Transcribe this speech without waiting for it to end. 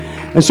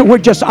And so we're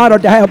just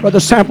honored to have Brother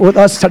Sample with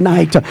us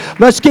tonight.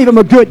 Let's give him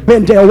a good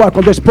Bendale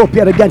welcome to this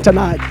pulpit again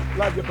tonight.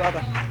 Love you,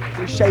 brother.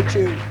 Appreciate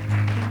you.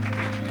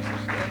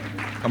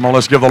 Come on,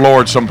 let's give the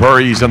Lord some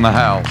praise in the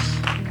house.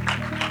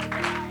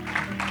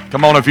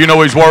 Come on, if you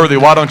know He's worthy,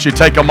 why don't you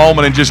take a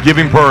moment and just give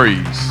Him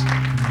praise?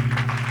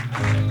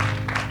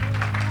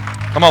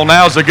 Come on,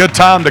 now's a good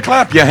time to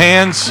clap your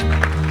hands.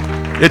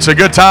 It's a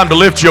good time to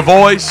lift your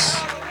voice.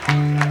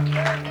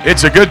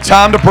 It's a good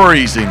time to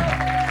praise Him.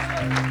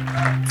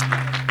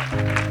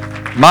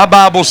 My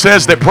Bible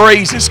says that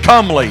praise is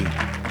comely.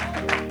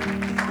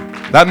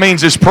 That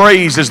means His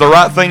praise is the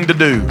right thing to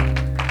do.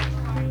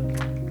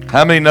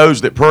 How many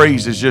knows that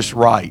praise is just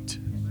right?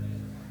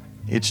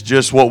 It's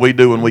just what we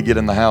do when we get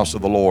in the house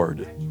of the Lord.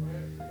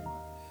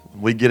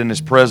 When we get in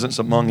His presence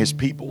among His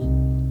people,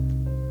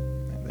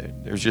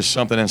 there's just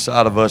something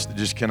inside of us that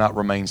just cannot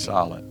remain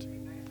silent.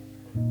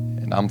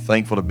 And I'm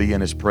thankful to be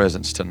in His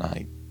presence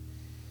tonight.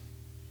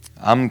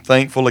 I'm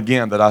thankful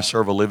again that I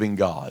serve a living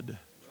God.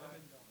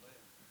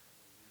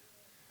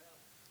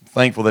 I'm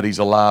thankful that He's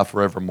alive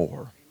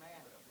forevermore.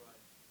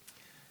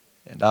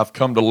 And I've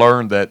come to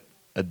learn that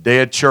a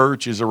dead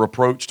church is a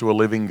reproach to a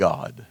living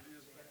God.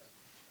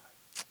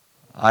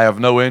 I have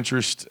no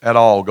interest at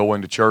all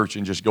going to church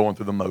and just going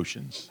through the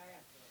motions.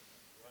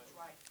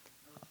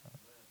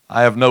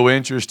 I have no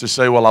interest to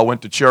say, well, I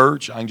went to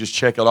church, I can just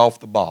check it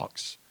off the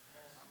box.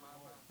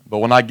 But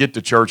when I get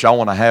to church, I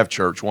want to have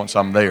church once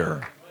I'm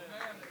there.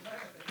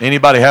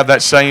 Anybody have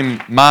that same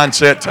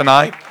mindset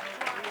tonight?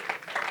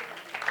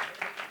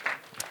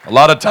 A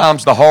lot of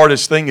times the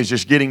hardest thing is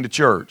just getting to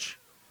church.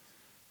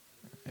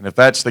 And if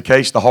that's the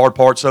case, the hard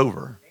part's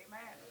over.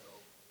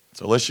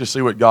 So let's just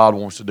see what God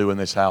wants to do in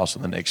this house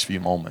in the next few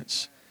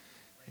moments.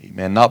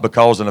 Amen. Not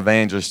because an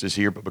evangelist is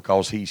here, but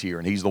because He's here,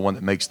 and He's the one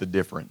that makes the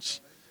difference.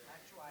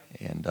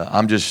 And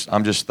I'm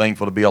just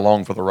thankful to be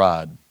along for the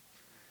ride.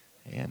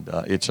 And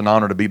it's an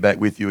honor to be back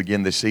with you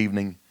again this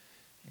evening,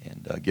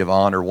 and give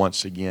honor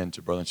once again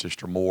to Brother and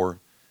Sister Moore.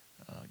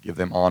 Give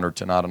them honor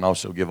tonight, and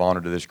also give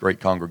honor to this great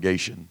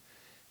congregation.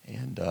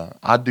 And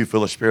I do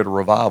feel a spirit of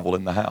revival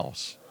in the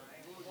house.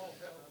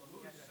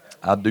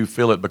 I do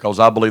feel it because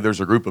I believe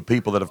there's a group of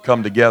people that have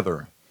come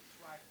together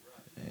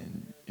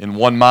and in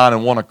one mind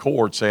and one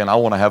accord saying, I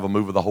want to have a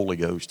move of the Holy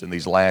Ghost in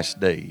these last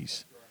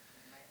days.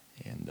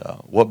 And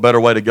what better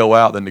way to go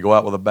out than to go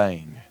out with a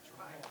bang?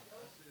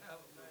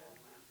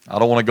 I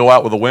don't want to go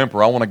out with a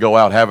whimper. I want to go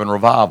out having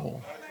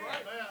revival.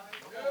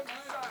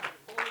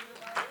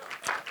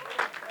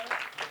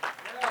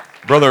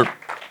 Brother,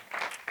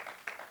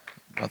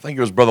 I think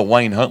it was Brother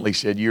Wayne Huntley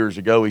said years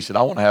ago, he said,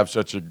 I want to have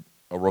such a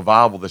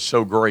revival that's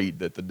so great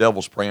that the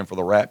devil's praying for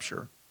the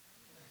rapture.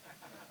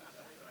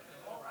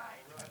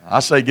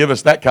 I say give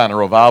us that kind of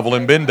revival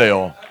in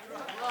Bendale.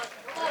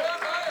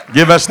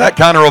 Give us that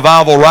kind of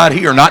revival right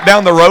here, not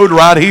down the road,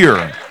 right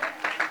here.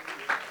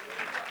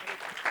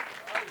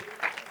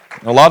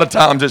 A lot of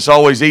times it's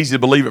always easy to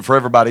believe it for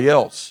everybody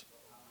else.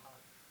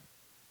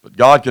 But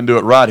God can do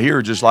it right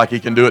here just like He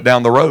can do it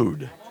down the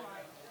road.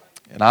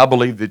 And I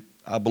believe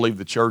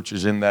the church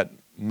is in that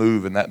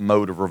move, in that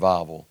mode of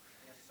revival.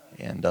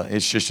 And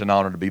it's just an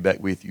honor to be back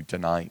with you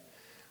tonight.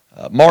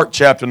 Mark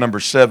chapter number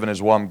 7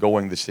 is where I'm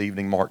going this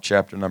evening. Mark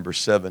chapter number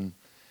 7.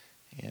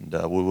 And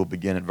we will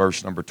begin at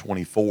verse number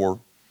 24.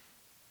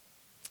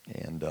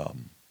 And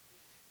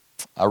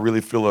I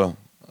really feel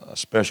a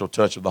special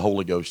touch of the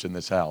Holy Ghost in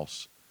this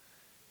house.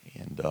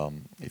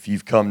 And if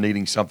you've come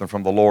needing something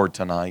from the Lord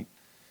tonight,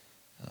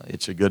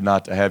 it's a good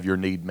night to have your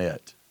need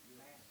met.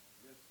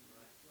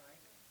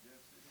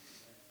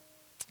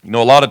 You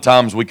know, a lot of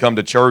times we come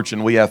to church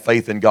and we have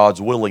faith in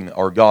God's willing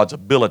or God's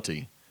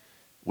ability.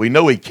 We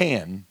know He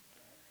can.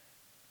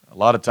 A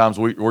lot of times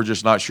we're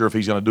just not sure if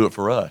He's going to do it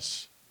for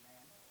us.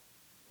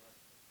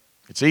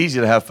 It's easy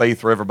to have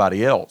faith for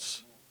everybody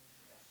else.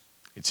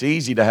 It's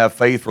easy to have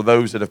faith for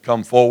those that have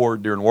come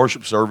forward during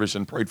worship service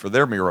and prayed for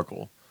their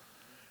miracle.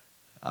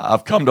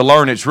 I've come to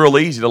learn it's real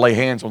easy to lay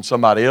hands on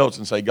somebody else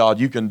and say, God,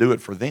 you can do it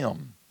for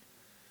them.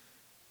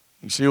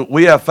 You see,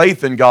 we have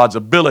faith in God's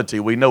ability.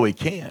 We know He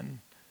can.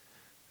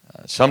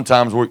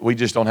 Sometimes we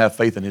just don't have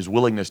faith in His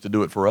willingness to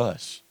do it for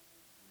us.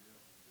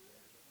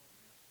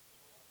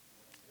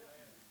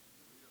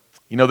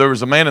 You know, there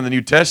was a man in the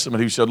New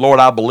Testament who said, Lord,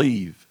 I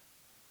believe,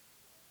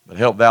 but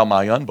help thou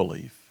my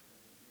unbelief.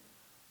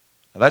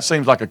 Now that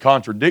seems like a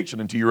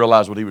contradiction until you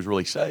realize what he was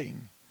really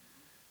saying.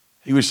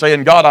 He was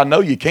saying, God, I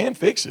know you can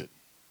fix it.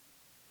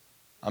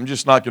 I'm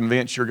just not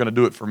convinced you're going to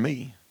do it for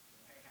me.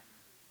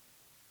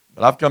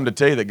 But I've come to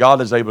tell you that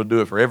God is able to do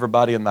it for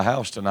everybody in the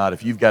house tonight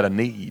if you've got a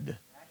need.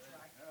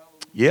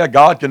 Yeah,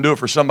 God can do it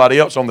for somebody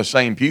else on the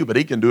same pew, but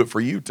He can do it for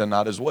you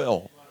tonight as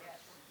well.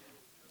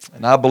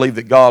 And I believe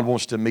that God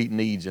wants to meet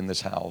needs in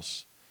this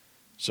house.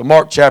 So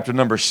Mark chapter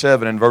number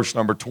 7 and verse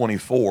number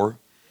 24.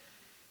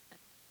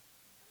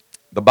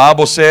 The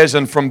Bible says,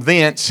 and from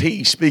thence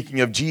He,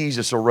 speaking of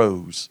Jesus,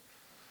 arose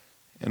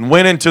and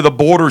went into the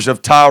borders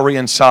of Tyre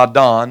and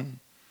Sidon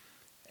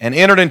and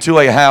entered into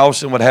a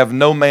house and would have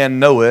no man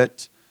know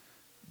it,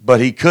 but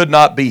he could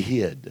not be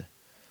hid.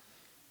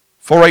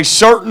 For a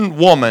certain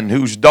woman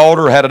whose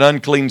daughter had an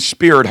unclean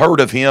spirit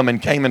heard of him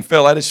and came and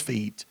fell at his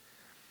feet.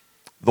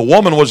 The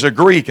woman was a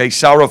Greek, a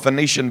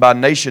Syrophoenician by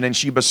nation, and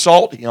she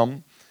besought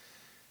him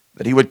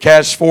that he would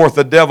cast forth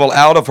the devil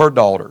out of her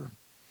daughter.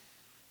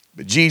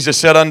 But Jesus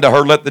said unto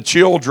her, Let the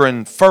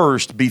children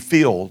first be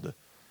filled,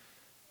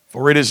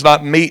 for it is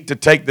not meet to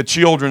take the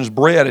children's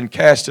bread and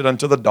cast it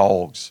unto the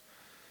dogs.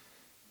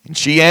 And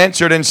she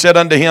answered and said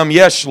unto him,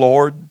 Yes,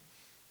 Lord.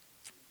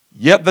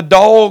 Yet the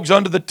dogs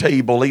under the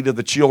table eat of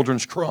the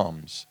children's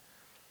crumbs.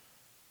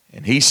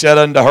 And he said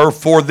unto her,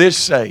 For this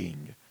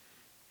saying,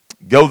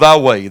 Go thy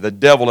way, the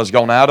devil is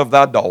gone out of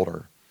thy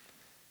daughter.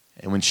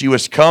 And when she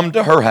was come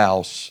to her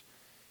house,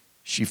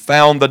 she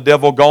found the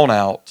devil gone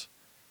out,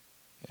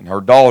 and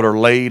her daughter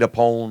laid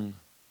upon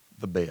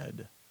the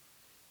bed.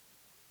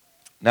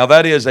 Now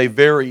that is a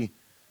very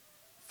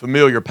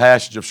familiar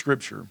passage of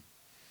Scripture.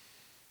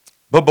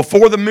 But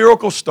before the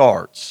miracle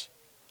starts,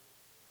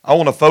 I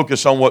want to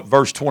focus on what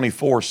verse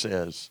 24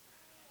 says.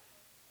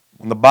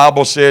 When the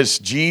Bible says,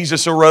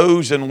 Jesus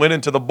arose and went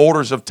into the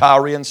borders of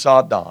Tyre and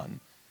Sidon.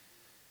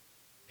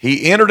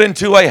 He entered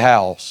into a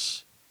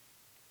house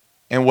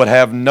and would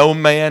have no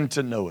man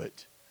to know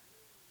it,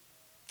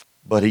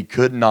 but he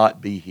could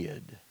not be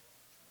hid.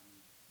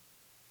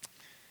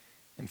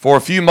 And for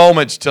a few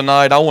moments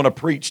tonight, I want to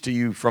preach to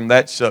you from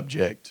that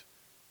subject.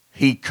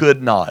 He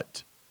could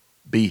not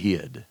be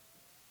hid.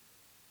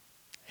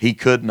 He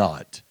could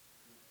not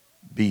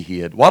be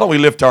hid. Why don't we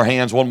lift our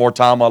hands one more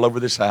time all over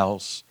this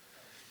house?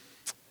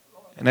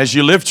 And as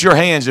you lift your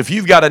hands, if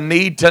you've got a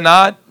need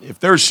tonight, if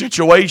there's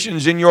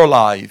situations in your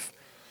life,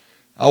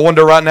 I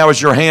wonder right now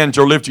as your hands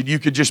are lifted, you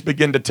could just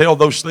begin to tell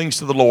those things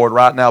to the Lord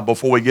right now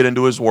before we get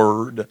into His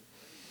Word.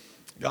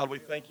 God, we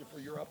thank you for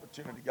your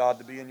opportunity, God,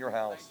 to be in your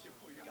house.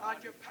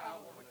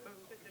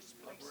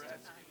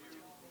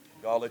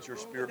 God, let your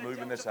Spirit move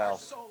in this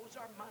house.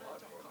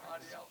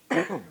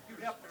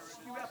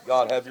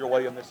 God, have your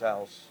way in this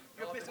house.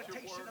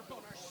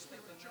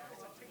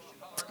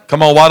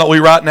 Come on, why don't we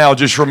right now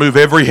just remove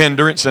every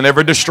hindrance and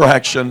every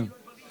distraction?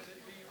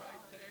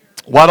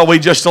 Why don't we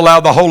just allow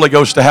the Holy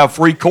Ghost to have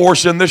free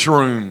course in this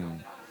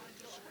room?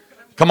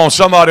 Come on,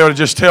 somebody ought to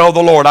just tell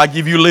the Lord, I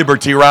give you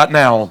liberty right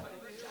now.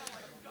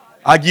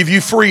 I give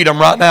you freedom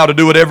right now to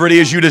do whatever it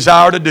is you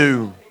desire to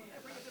do.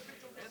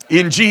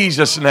 In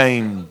Jesus'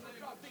 name.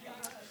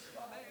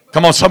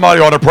 Come on, somebody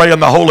ought to pray in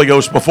the Holy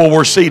Ghost before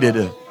we're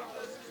seated.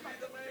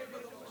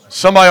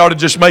 Somebody ought to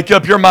just make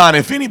up your mind.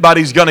 If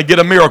anybody's going to get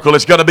a miracle,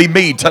 it's going to be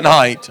me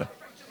tonight.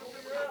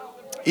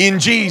 In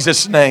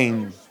Jesus'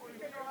 name.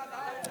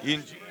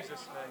 In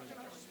Jesus'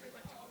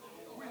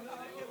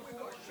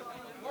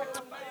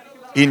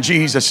 name. In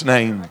Jesus'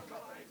 name.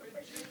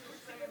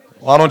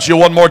 Why don't you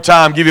one more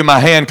time give him a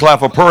hand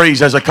clap of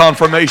praise as a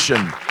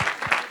confirmation?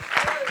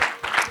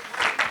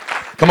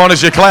 Come on,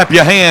 as you clap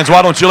your hands,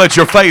 why don't you let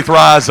your faith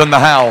rise in the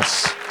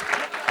house?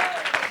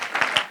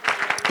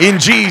 In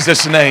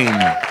Jesus' name.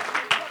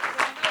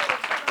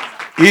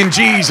 In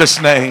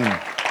Jesus' name.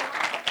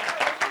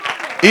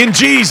 In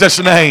Jesus'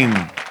 name.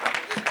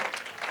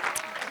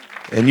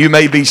 And you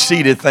may be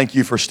seated. Thank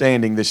you for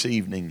standing this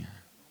evening.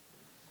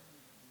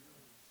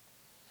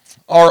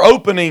 Our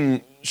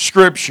opening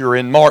scripture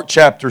in Mark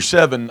chapter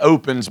 7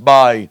 opens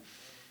by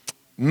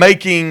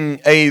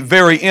making a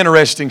very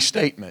interesting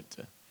statement.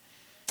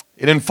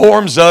 It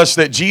informs us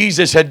that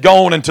Jesus had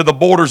gone into the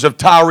borders of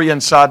Tyre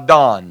and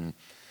Sidon.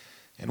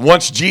 And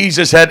once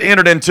Jesus had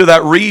entered into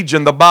that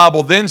region, the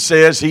Bible then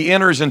says he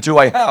enters into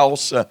a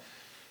house,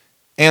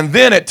 and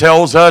then it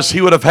tells us he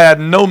would have had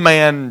no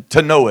man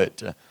to know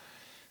it.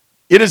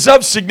 It is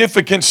of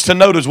significance to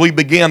note as we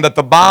begin that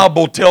the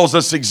Bible tells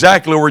us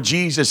exactly where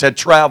Jesus had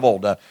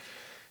traveled.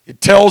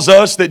 It tells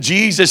us that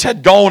Jesus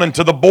had gone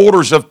into the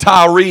borders of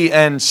Tyre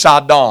and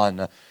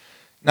Sidon.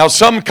 Now,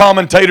 some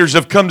commentators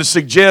have come to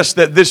suggest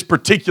that this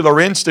particular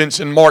instance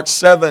in Mark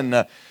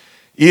 7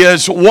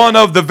 is one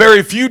of the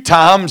very few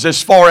times,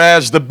 as far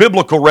as the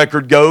biblical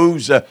record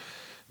goes,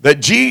 that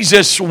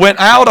Jesus went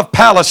out of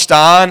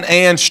Palestine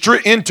and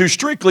into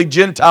strictly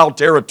Gentile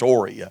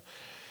territory.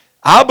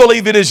 I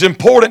believe it is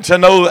important to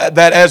know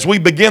that as we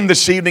begin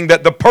this evening,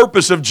 that the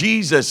purpose of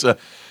Jesus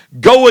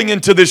going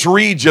into this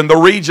region, the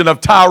region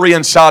of Tyre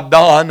and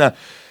Sidon,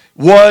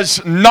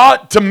 was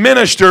not to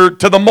minister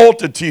to the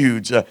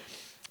multitudes.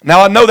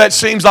 Now, I know that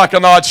seems like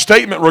an odd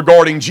statement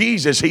regarding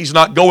Jesus. He's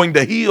not going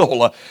to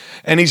heal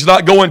and He's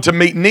not going to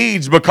meet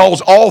needs,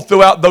 because all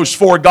throughout those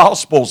four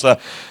Gospels,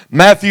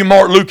 Matthew,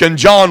 Mark, Luke, and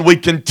John, we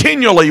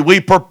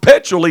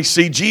perpetually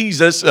see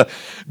Jesus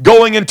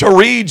going into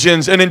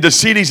regions and into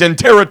cities and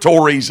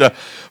territories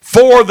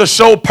for the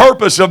sole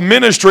purpose of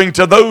ministering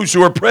to those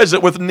who are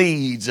present with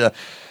needs.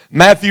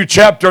 Matthew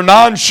chapter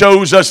 9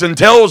 shows us and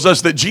tells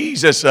us that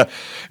Jesus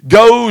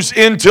goes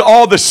into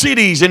all the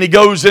cities and he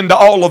goes into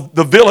all of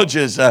the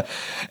villages.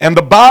 And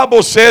the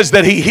Bible says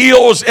that he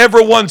heals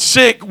everyone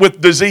sick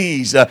with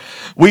disease.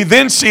 We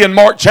then see in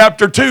Mark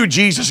chapter 2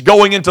 Jesus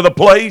going into the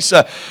place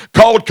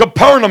called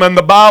Capernaum, and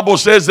the Bible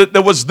says that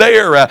there was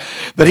there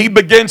that he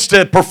begins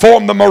to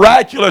perform the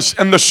miraculous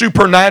and the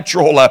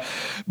supernatural.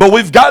 But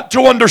we've got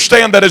to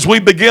understand that as we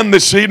begin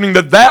this evening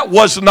that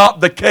was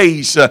not the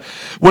case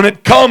when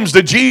it comes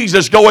to Jesus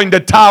going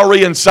to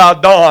Tyre and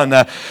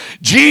Sidon.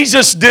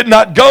 Jesus did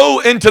not go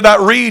into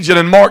that region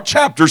in Mark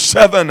chapter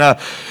 7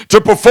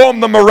 to perform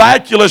the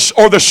miraculous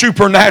or the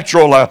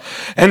supernatural.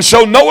 And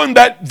so knowing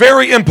that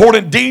very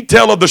important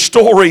detail of the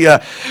story,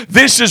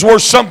 this is where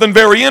something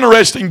very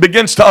interesting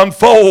begins to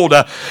unfold.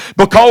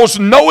 Because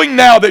knowing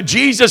now that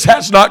Jesus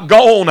has not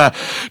gone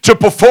to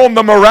perform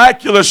the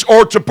miraculous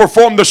or to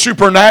perform the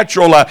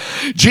supernatural,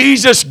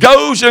 Jesus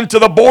goes into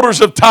the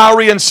borders of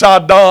Tyre and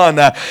Sidon.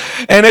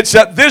 And it's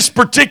at this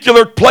particular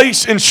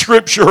place in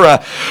Scripture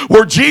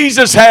where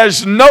Jesus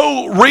has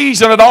no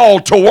reason at all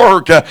to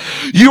work.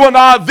 You and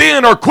I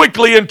then are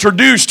quickly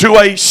introduced to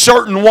a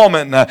certain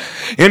woman.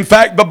 In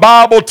fact, the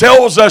Bible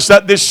tells us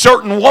that this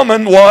certain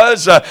woman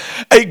was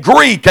a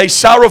Greek, a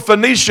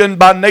Syrophoenician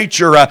by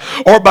nature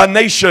or by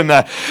nation.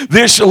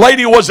 This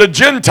lady was a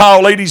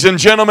Gentile, ladies and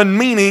gentlemen,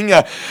 meaning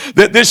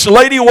that this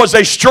lady was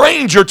a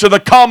stranger to the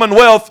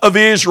commonwealth of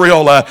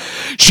Israel.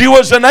 She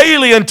was an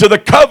alien to the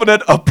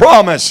covenant of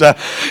promise.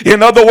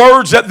 In other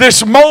words, at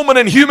this moment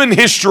in human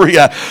history,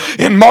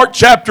 in Mark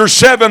chapter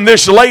 7,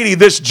 this lady,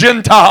 this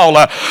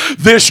Gentile,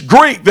 this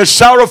Greek, this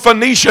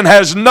Syrophoenician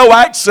has no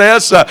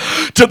access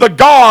to the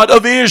God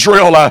of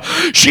Israel.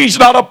 She's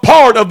not a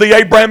part of the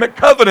Abrahamic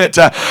covenant.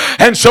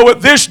 And so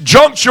at this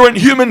juncture in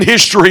human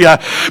history,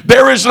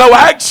 there is no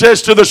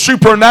access to the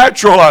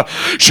supernatural.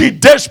 She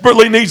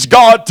desperately needs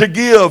God to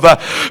give.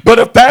 But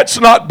if that's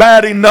not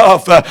bad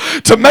enough,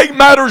 to make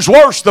matters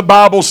worse, the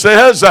Bible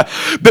says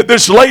that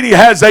this lady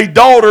has a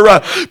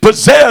daughter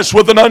possessed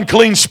with an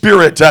unclean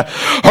spirit.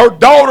 Her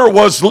daughter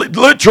was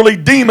literally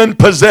demon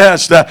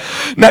possessed.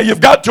 Now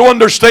you've got to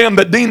understand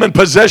that demon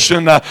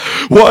possession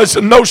was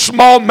no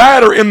small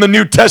matter in the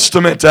New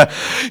Testament.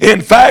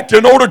 In fact,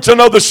 in order to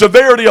know the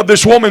severity of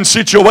this woman's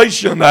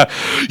situation,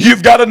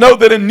 you've got to know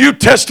that in New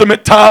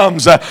Testament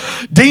times,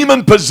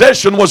 demon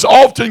possession was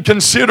often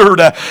considered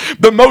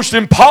the most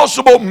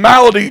impossible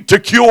malady to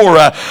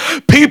cure.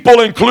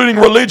 People, including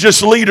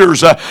religious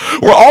leaders,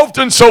 were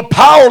often so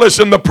powerless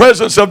in the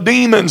presence of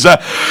demons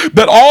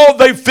that all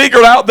they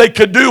figured out they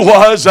could do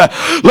was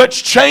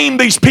let's chain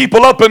these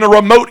people up in a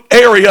remote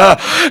area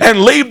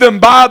and leave them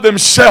by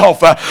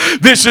themselves.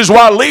 This is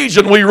why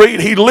Legion, we read,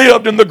 he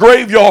lived in the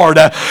graveyard.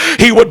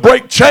 He would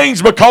break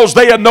chains because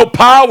they had no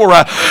power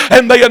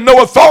and they had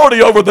no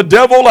authority over the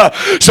devil.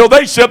 So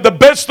they said the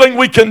best thing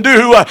we can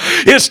do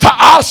is to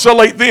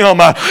isolate them,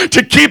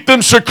 to keep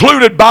them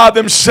secluded by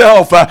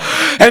themselves.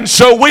 And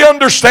so we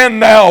understand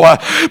now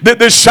that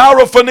this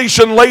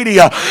Syrophoenician lady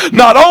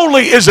not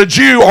only is a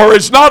Jew or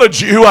is not a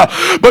Jew,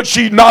 but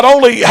she not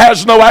only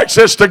has no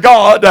access to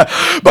God,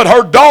 but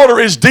her daughter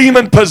is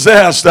demon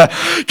possessed.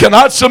 Can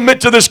I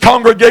submit to this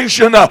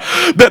congregation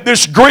that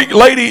this Greek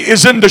lady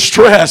is in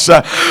distress?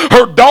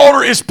 Her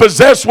daughter is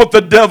possessed with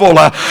the devil,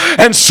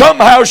 and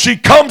somehow she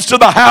comes to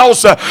the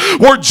house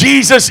where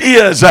Jesus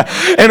is,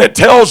 and it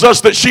tells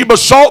us that she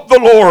besought the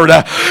Lord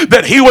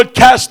that he would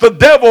cast the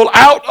devil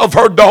out of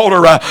her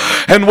daughter.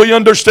 And we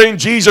understand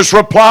Jesus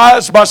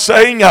replies by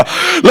saying,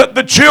 let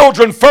the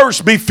children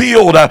first be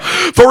filled,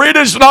 for it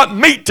is not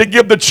meet to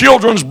give the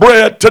children's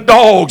bread to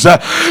dogs.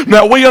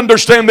 Now we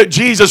understand that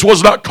Jesus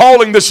was not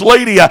calling this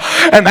lady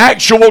an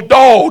actual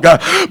dog,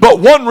 but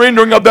one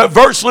rendering of that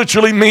verse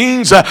literally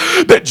means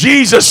that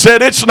Jesus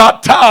said it's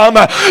not time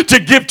to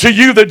give to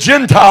you the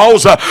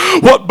Gentiles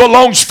what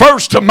belongs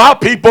first to my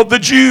people, the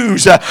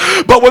Jews.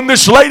 But when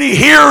this lady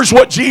hears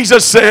what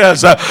Jesus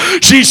says,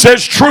 she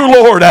says, true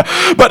Lord,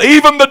 but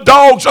even the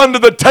dogs under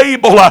the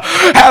table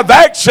have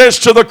access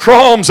to the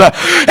crumbs.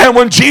 And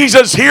when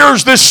Jesus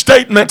hears this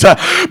statement,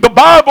 the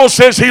Bible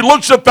says he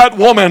looks at that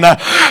woman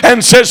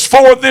and says,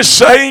 for this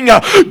saying,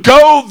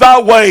 go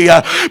thy way.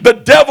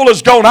 The devil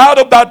has gone out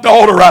of that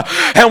daughter.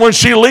 And when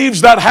she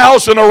leaves that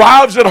house and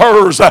arrives at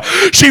hers,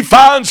 she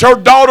finds her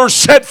daughter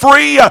set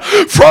free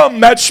from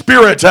that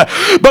spirit.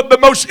 But the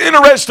most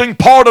interesting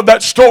part of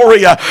that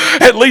story,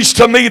 at least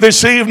to me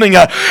this evening,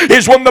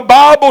 is when the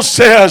Bible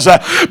says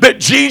that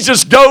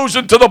Jesus goes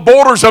into the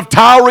borders of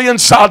Tyre and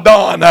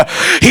Sidon.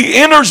 He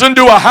enters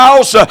into a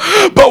house,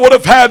 but would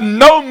have had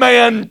no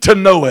man to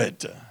know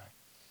it.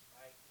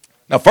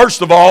 Now,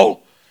 first of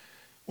all,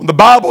 when the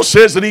Bible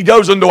says that he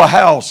goes into a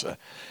house,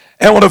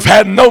 and would have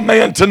had no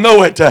man to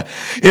know it.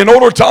 In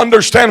order to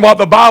understand why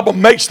the Bible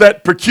makes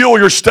that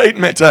peculiar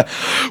statement,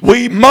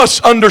 we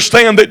must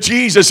understand that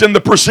Jesus, in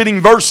the preceding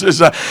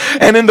verses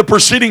and in the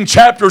preceding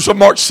chapters of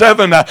Mark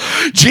 7,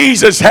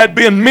 Jesus had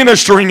been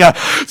ministering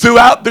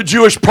throughout the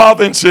Jewish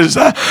provinces,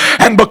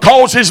 and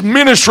because his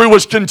ministry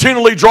was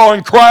continually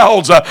drawing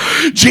crowds,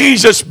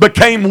 Jesus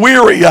became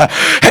weary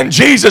and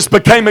Jesus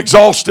became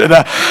exhausted.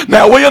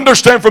 Now we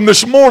understand from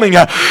this morning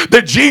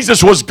that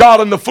Jesus was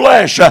God in the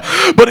flesh,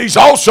 but he's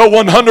also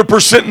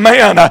 100%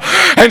 man.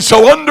 And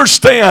so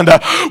understand,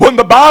 when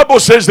the Bible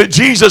says that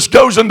Jesus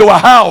goes into a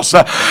house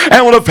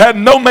and would have had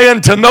no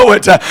man to know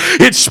it,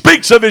 it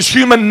speaks of his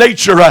human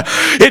nature.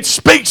 It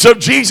speaks of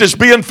Jesus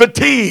being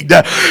fatigued.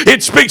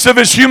 It speaks of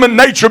his human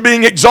nature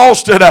being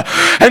exhausted.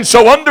 And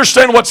so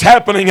understand what's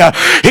happening.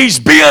 He's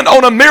been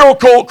on a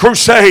miracle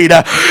crusade.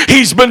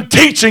 He's been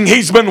teaching.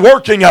 He's been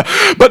working.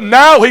 But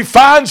now he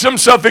finds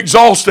himself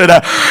exhausted.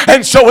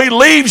 And so he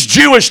leaves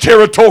Jewish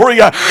territory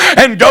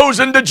and goes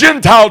into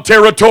Gentile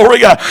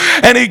territory,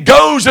 and he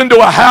goes into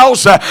a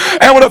house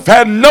and would have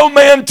had no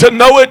man to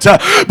know it,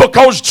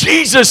 because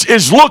Jesus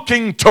is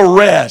looking to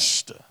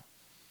rest.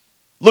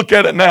 Look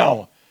at it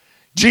now.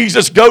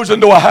 Jesus goes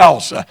into a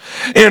house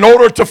in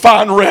order to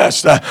find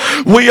rest.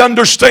 We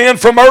understand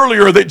from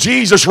earlier that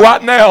Jesus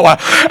right now,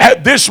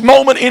 at this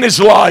moment in his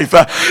life,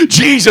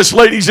 Jesus,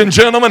 ladies and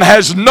gentlemen,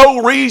 has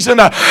no reason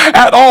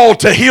at all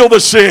to heal the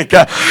sick.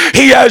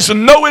 He has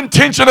no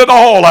intention at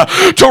all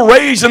to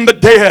raising the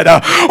dead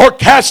or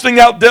casting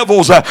out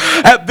devils.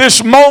 At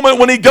this moment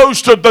when he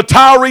goes to the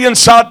Tyre and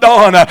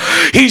Sidon,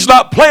 he's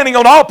not planning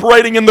on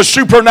operating in the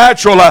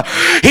supernatural.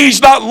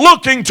 He's not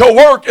looking to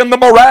work in the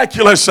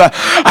miraculous.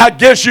 I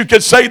guess you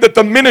could say that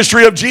the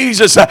ministry of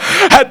Jesus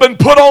had been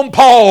put on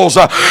pause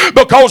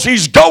because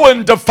he's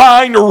going to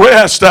find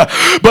rest.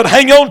 But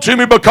hang on to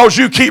me, because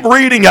you keep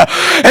reading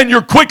and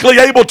you're quickly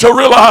able to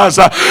realize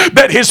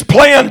that his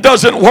plan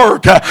doesn't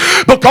work,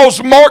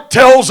 because Mark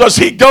tells us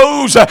he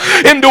goes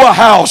into a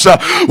house,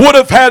 would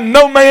have had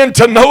no man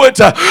to know it,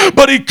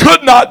 but he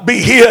could not be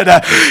hid.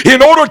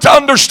 In order to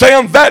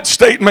understand that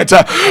statement,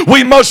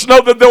 we must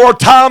know that there are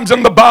times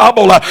in the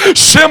Bible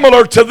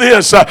similar to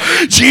this.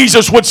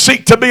 Jesus would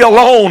seek to be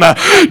alone.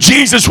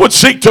 Jesus would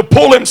seek to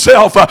pull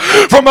himself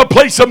from a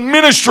place of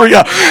ministry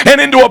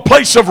and into a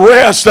place of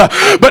rest.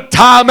 But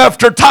time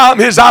after time,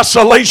 his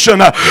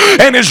isolation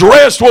and his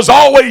rest was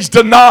always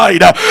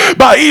denied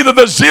by either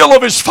the zeal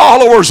of his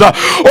followers or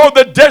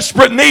the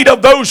desperate need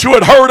of those who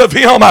had heard of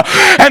him.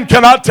 And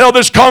can I tell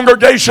this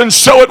congregation,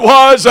 so it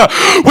was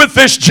with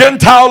this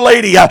Gentile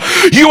lady.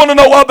 You want to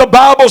know why the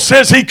Bible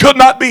says he could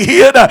not be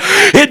hid?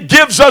 It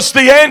gives us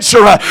the answer.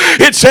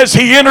 It says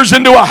he enters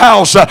into a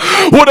house,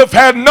 would have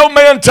had no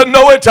man to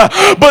know it,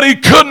 but he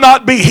could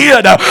not be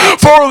hid.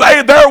 For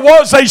there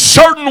was a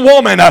certain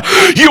woman.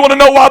 You want to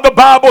know why the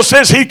Bible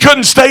says he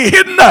couldn't stay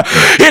hidden?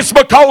 It's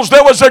because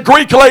there was a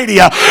Greek lady.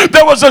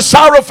 There was a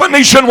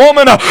Syrophoenician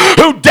woman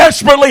who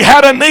desperately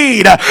had a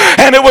need.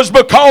 And it was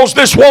because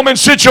this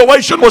woman's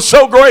situation was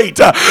so great.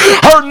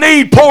 Her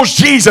need pulls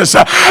Jesus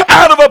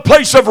out of a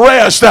place of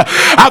rest.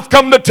 I've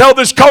come to tell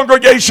this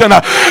congregation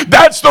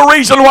that's the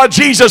reason why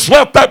Jesus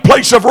left that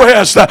place of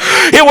rest.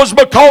 It was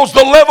because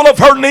the level of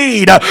her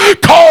need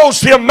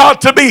caused him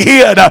not to be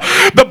hid.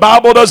 The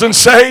Bible doesn't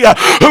say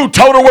who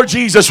told her where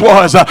Jesus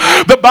was.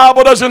 The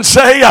Bible doesn't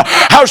say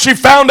how she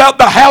found out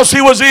the house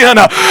he was in,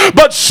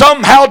 but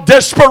somehow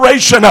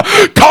desperation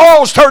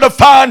caused her to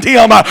find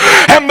him.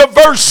 And the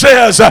verse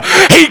says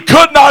he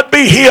could not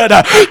be hid.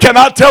 Can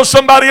I tell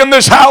somebody in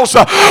this house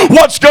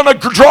what's going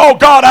to draw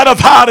God out of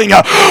hiding?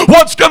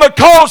 What's going to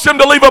cause him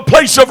to leave a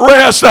place of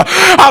rest?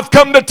 I've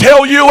come to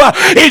tell you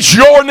it's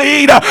your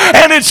need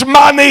and it's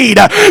my need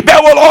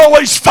that will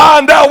always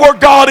find out where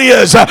God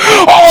is.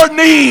 Our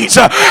needs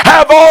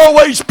have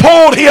always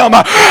pulled him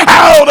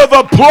out of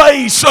a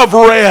place of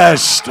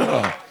rest.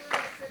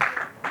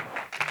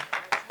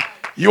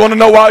 You want to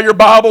know why your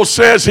Bible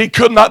says he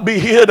could not be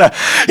hid,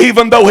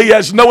 even though he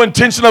has no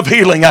intention of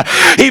healing,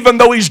 even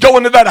though he's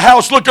going to that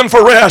house looking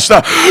for rest?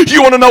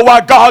 You want to know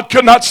why God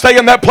could not stay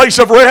in that place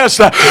of rest?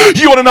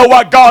 You want to know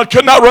why God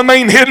could not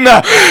remain hidden?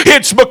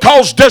 It's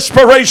because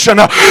desperation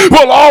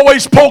will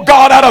always pull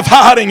God out of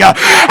hiding.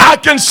 I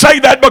can say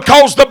that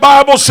because the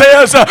Bible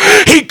says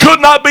he could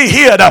not be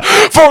hid,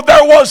 for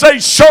there was a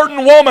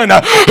certain woman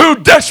who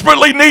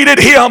desperately needed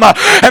him.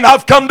 And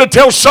I've come to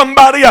tell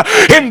somebody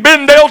in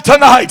Bendale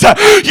tonight,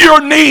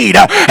 your need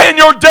and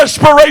your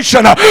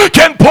desperation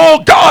can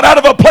pull God out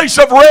of a place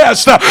of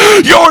rest.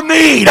 Your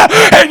need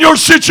and your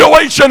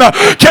situation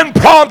can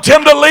prompt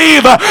him to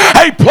leave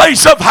a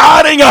place of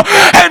hiding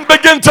and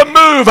begin to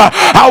move.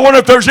 I wonder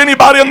if there's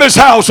anybody in this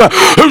house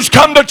who's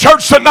come to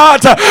church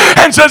tonight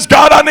and says,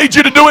 God, I need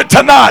you to do it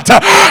tonight.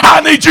 I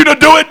need you to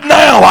do it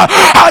now.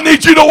 I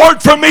need you to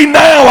work for me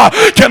now.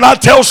 Can I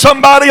tell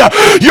somebody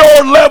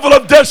your level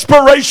of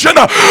desperation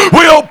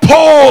will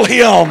pull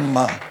him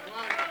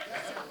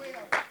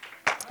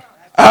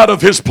out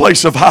of his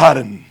place of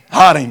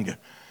hiding.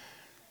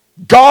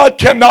 God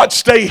cannot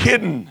stay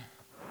hidden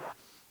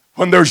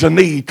when there's a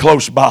need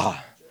close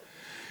by.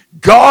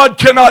 God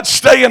cannot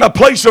stay in a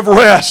place of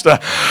rest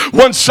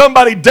when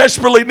somebody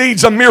desperately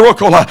needs a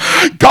miracle.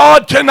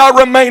 God cannot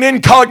remain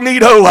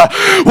incognito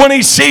when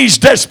He sees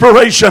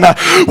desperation.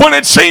 When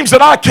it seems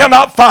that I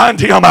cannot find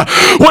Him.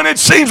 When it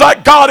seems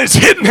like God has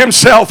hidden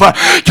Himself.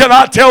 Can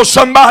I tell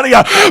somebody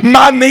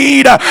my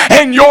need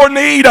and your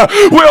need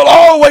will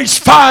always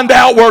find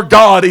out where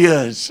God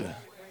is.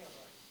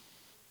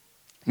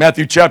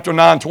 Matthew chapter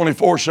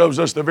 9:24 shows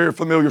us the very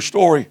familiar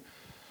story.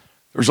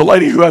 There's a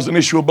lady who has an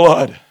issue of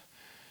blood.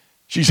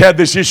 She's had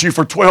this issue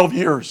for 12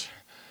 years.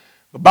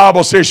 The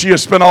Bible says she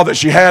has spent all that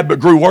she had but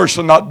grew worse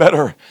and not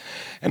better.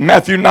 And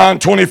Matthew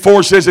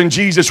 9:24 says, and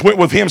Jesus went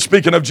with him,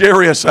 speaking of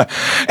Jairus,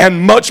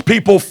 and much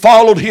people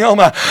followed him,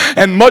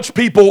 and much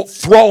people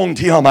thronged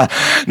him.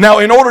 Now,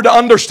 in order to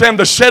understand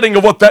the setting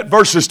of what that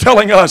verse is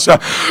telling us,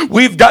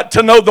 we've got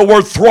to know the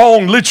word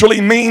throng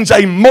literally means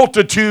a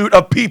multitude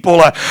of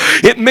people.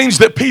 It means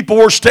that people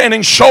were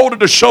standing shoulder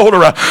to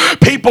shoulder.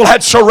 People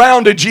had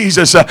surrounded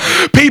Jesus.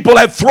 People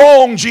had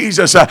thronged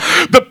Jesus.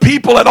 The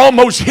people had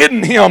almost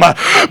hidden him.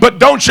 But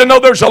don't you know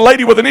there's a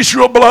lady with an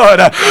issue of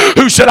blood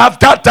who said, I've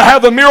got to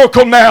have a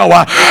miracle now.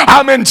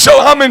 I'm in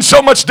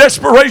so much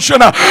desperation.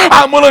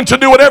 I'm willing to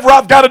do whatever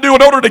I've got to do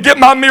in order to get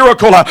my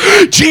miracle.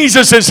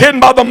 Jesus is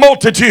hidden by the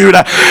multitude.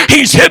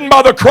 He's hidden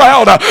by the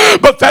crowd.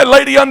 But that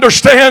lady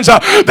understands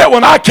that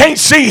when I can't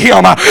see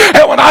him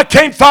and when I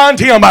can't find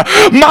him,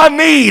 my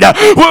need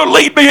will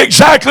lead me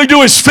exactly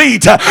to his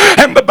feet.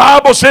 And the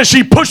Bible says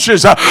she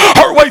pushes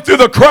her way through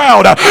the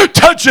crowd,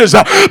 touches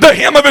the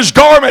hem of his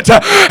garment,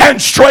 and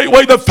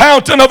straightway the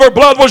fountain of her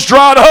blood was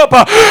dried up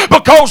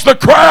because the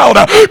crowd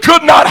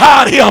could not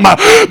hide him.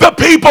 The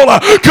people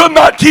could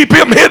not keep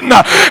him hidden.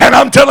 And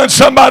I'm telling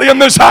somebody in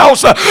this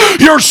house,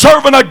 you're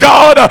serving a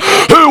God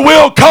who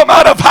will come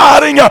out of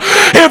hiding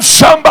if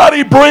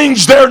somebody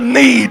brings their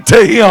need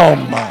to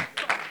him.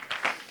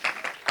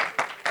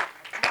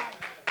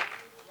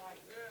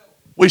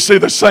 We see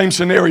the same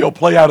scenario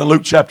play out in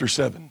Luke chapter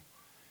 7.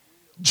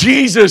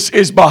 Jesus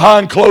is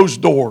behind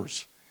closed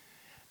doors,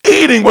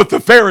 eating with the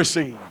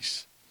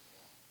Pharisees.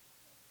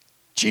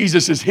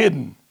 Jesus is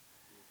hidden.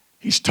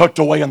 He's tucked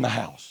away in the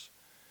house.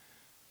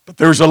 But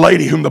there's a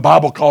lady whom the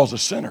Bible calls a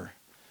sinner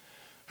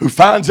who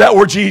finds out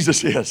where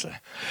Jesus is,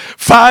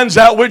 finds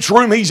out which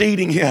room he's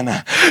eating in,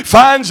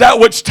 finds out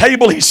which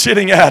table he's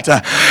sitting at.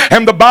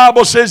 And the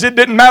Bible says it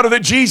didn't matter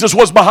that Jesus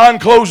was behind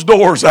closed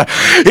doors.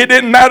 It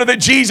didn't matter that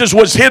Jesus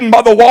was hidden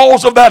by the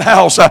walls of that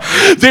house.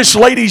 This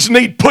lady's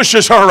need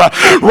pushes her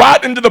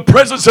right into the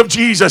presence of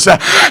Jesus,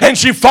 and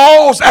she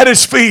falls at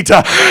his feet.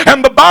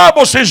 And the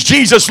Bible says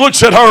Jesus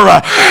looks at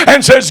her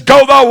and says,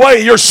 go thy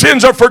way, your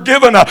sins are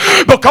forgiven.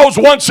 Because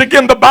once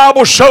again the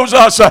Bible shows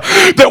us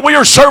that we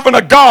are serving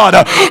a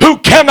God who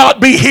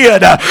cannot be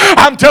hid.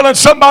 I'm telling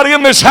somebody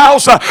in this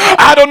house,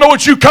 I don't know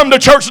what you come to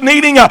church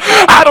needing.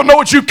 I don't know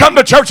what you come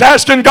to church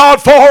asking God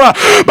for.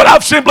 But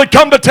I've simply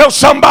come to tell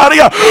somebody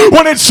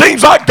when it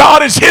seems like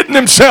God has hidden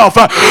himself,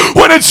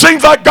 when it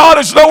seems like God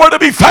is nowhere to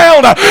be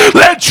found,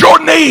 let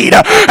your need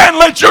and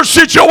let your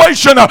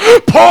situation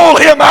pull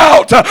him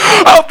out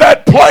of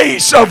that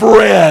place of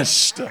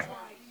rest.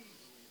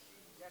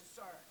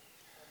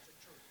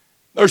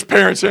 There's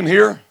parents in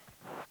here.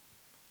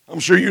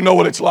 I'm sure you know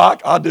what it's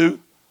like. I do.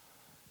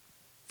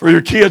 For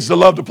your kids to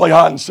love to play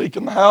hide and seek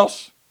in the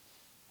house.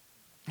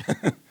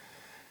 The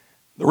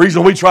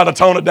reason we try to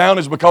tone it down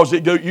is because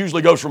it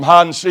usually goes from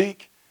hide and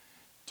seek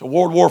to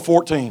World War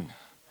 14.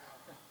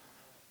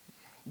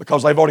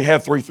 Because they've already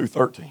had 3 through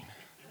 13.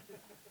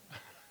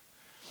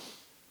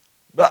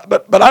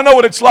 But I know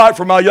what it's like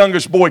for my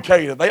youngest boy,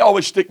 Kay. They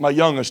always stick my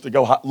youngest to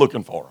go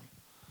looking for him.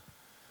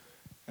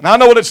 And I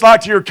know what it's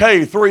like to your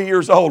Kay, 3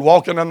 years old,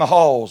 walking in the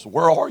halls.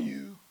 Where are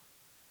you?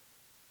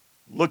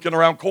 Looking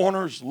around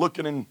corners,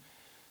 looking in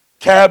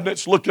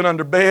cabinets, looking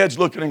under beds,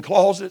 looking in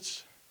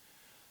closets.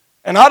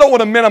 And I don't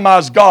want to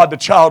minimize God to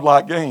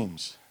childlike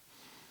games.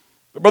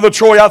 But Brother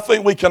Troy, I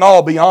think we can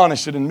all be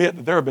honest and admit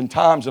that there have been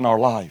times in our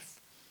life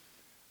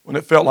when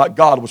it felt like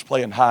God was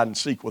playing hide and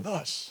seek with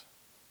us.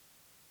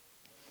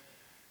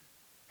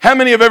 How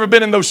many have ever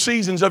been in those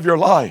seasons of your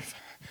life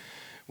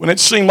when it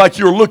seemed like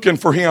you were looking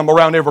for him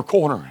around every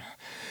corner?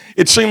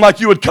 It seemed like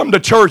you would come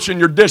to church and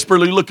you're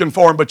desperately looking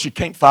for him, but you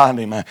can't find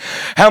him.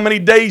 How many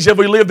days have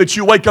we lived that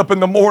you wake up in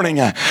the morning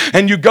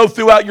and you go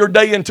throughout your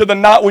day into the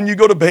night when you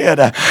go to bed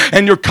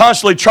and you're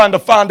constantly trying to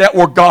find out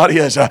where God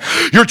is.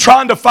 You're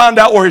trying to find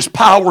out where his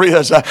power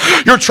is.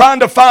 You're trying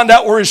to find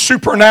out where his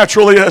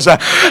supernatural is.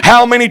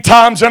 How many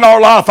times in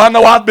our life, I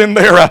know I've been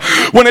there,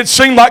 when it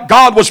seemed like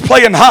God was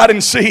playing hide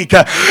and seek.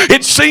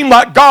 It seemed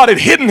like God had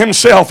hidden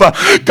himself.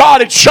 God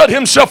had shut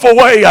himself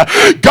away.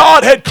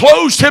 God had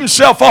closed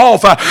himself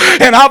off.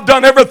 and I've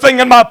done everything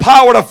in my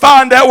power to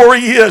find out where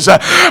he is.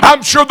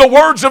 I'm sure the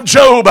words of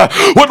Job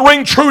would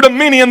ring true to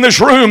many in this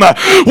room.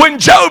 When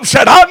Job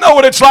said, I know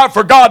what it's like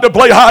for God to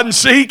play hide and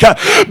seek.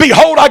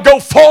 Behold, I go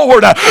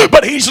forward,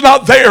 but he's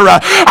not there.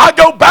 I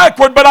go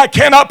backward, but I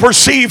cannot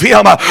perceive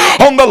him.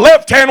 On the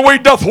left hand he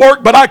doth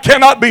work, but I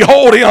cannot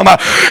behold him.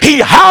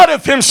 He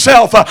hideth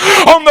himself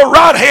on the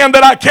right hand,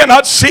 that I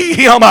cannot see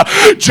him.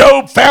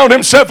 Job found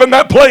himself in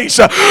that place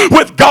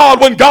with God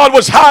when God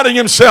was hiding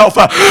himself.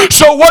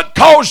 So what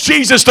caused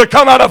Jesus to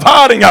come out of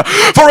hiding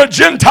for a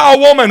Gentile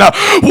woman?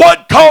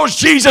 What caused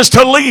Jesus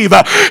to leave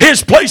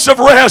his place of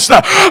rest?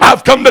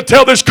 I've come to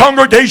tell this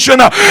congregation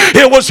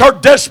it was her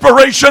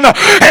desperation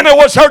and it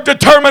was her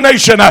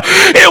determination.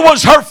 It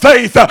was her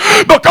faith,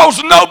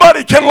 because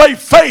nobody can lay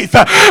faith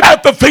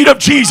at the feet of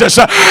Jesus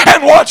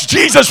and watch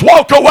Jesus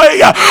walk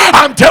away.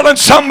 I'm telling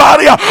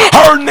somebody,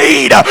 her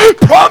need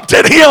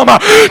prompted him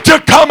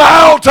to come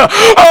out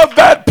of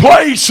that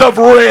place of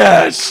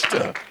rest.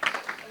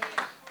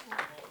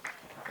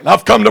 And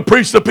I've come to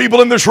preach to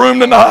people in this room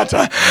tonight,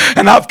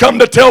 and I've come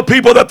to tell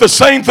people that the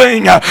same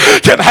thing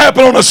can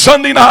happen on a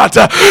Sunday night.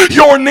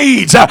 Your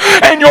needs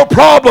and your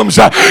problems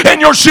and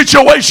your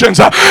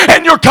situations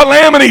and your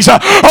calamities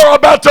are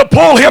about to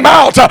pull him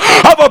out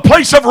of a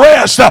place of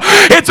rest.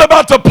 It's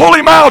about to pull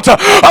him out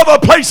of a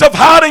place of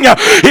hiding.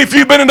 If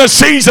you've been in a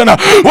season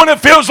when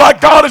it feels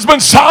like God has been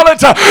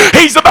silent,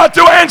 he's about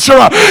to answer.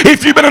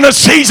 If you've been in a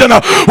season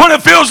when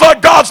it feels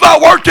like God's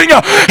not working,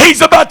 he's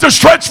about to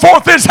stretch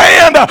forth his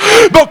hand,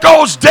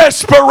 because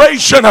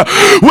desperation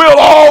will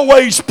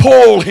always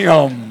pull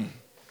him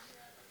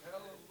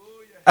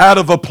out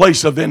of a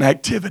place of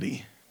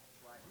inactivity.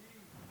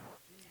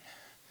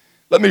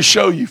 Let me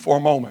show you for a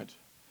moment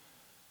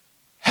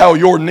how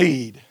your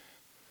need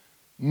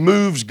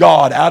moves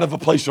God out of a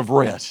place of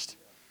rest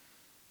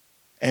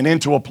and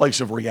into a place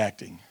of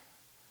reacting.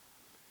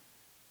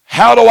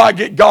 How do I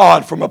get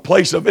God from a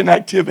place of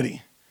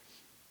inactivity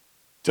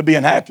to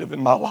being active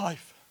in my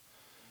life?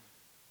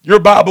 Your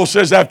Bible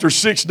says after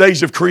 6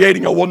 days of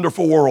creating a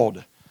wonderful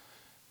world,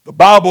 the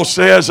Bible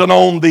says, and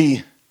on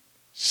the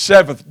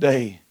seventh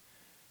day,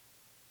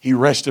 he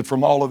rested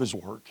from all of his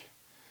work.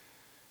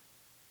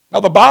 Now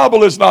the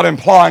Bible is not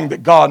implying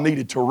that God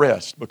needed to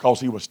rest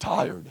because he was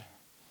tired.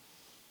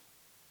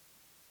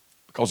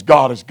 Because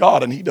God is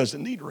God and he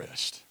doesn't need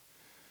rest.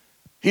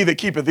 He that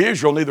keepeth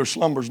Israel neither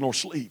slumbers nor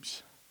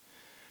sleeps.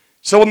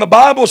 So when the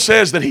Bible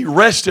says that he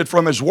rested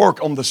from his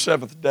work on the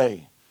seventh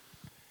day,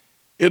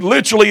 it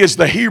literally is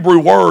the Hebrew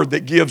word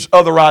that gives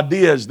other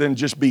ideas than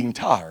just being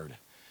tired.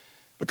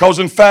 Because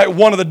in fact,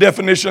 one of the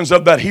definitions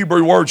of that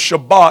Hebrew word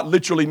Shabbat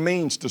literally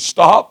means to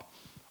stop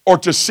or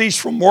to cease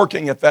from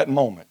working at that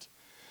moment.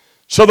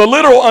 So the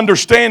literal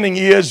understanding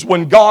is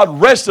when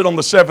God rested on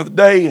the seventh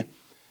day,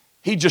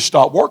 he just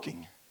stopped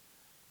working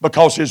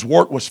because his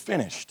work was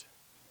finished.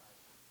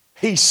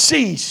 He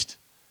ceased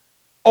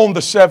on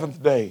the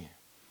seventh day.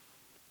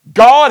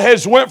 God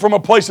has went from a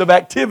place of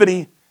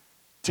activity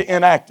to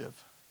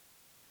inactive.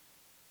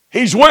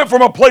 He's went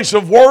from a place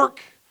of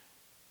work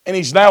and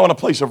he's now in a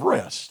place of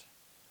rest.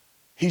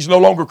 He's no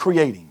longer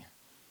creating.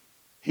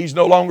 He's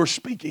no longer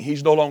speaking.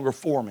 He's no longer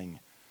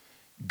forming.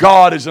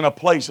 God is in a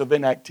place of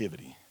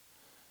inactivity.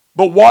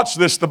 But watch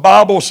this. The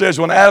Bible says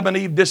when Adam and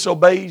Eve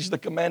disobeys the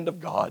command of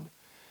God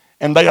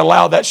and they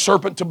allow that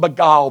serpent to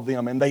beguile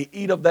them and they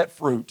eat of that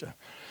fruit,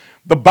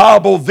 the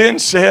Bible then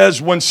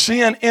says when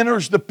sin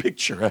enters the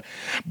picture,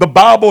 the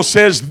Bible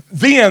says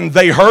then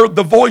they heard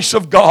the voice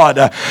of God.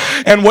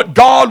 And what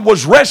God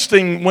was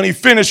resting when he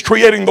finished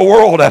creating the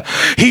world,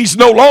 he's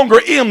no longer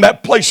in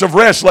that place of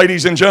rest,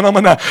 ladies and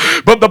gentlemen.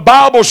 But the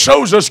Bible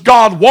shows us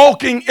God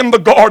walking in the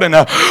garden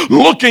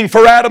looking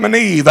for Adam and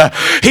Eve.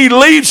 He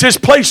leaves his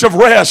place of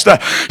rest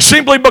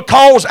simply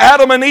because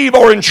Adam and Eve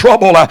are in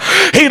trouble.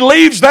 He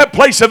leaves that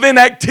place of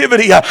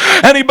inactivity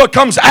and he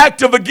becomes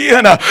active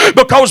again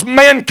because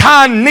mankind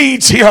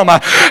needs him.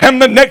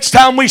 And the next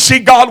time we see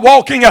God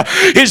walking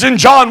is in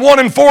John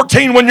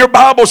 1:14 when your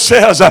Bible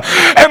says,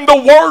 and the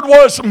Word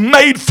was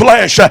made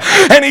flesh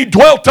and he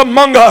dwelt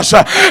among us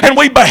and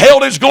we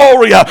beheld his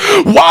glory.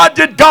 Why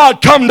did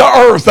God come to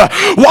earth?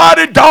 Why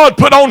did God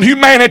put on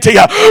humanity?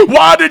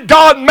 Why did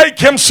God make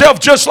himself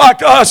just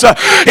like us?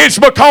 It's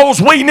because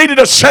we needed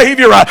a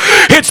Savior.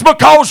 It's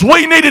because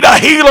we needed a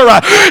healer.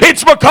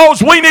 It's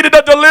because we needed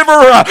a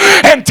deliverer.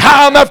 And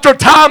time after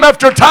time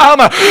after time,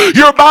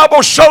 your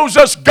Bible shows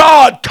us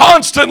God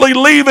constantly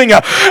leaving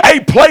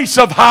a place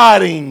of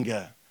hiding.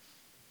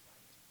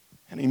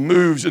 And he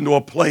moves into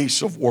a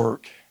place of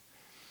work.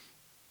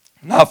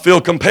 And I feel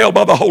compelled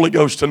by the Holy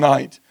Ghost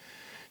tonight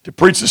to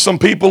preach to some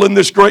people in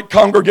this great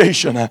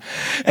congregation.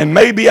 And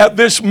maybe at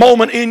this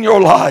moment in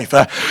your life,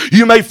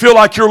 you may feel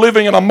like you're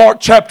living in a Mark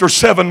chapter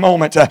 7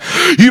 moment.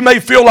 You may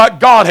feel like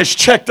God has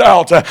checked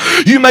out.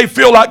 You may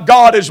feel like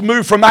God has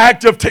moved from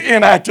active to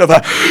inactive.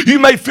 You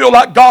may feel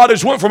like God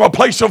has went from a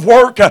place of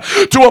work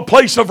to a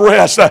place of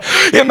rest.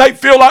 It may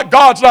feel like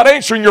God's not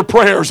answering your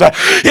prayers.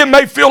 It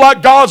may feel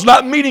like God's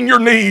not meeting your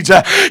needs.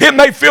 It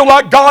may feel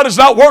like God is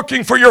not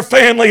working for your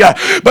family.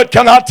 But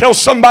can I tell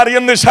somebody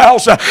in this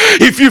house,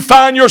 if you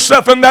find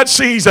yourself in that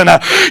season,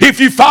 if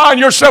you find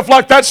yourself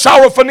like that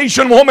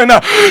Syrophoenician woman,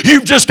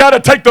 you've just got to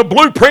take the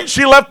blueprint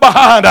she left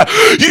behind.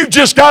 You've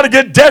just got to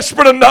get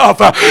desperate enough.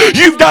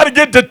 You've got to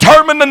get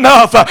determined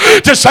enough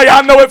to say,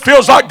 I know it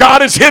feels like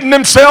God has hidden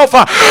himself.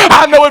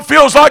 I know it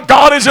feels like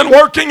God isn't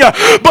working,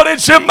 but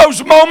it's in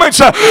those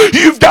moments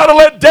you've got to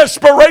let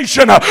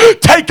desperation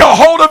take a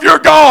hold of your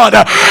God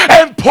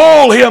and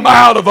pull him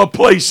out of a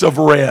place of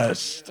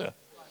rest.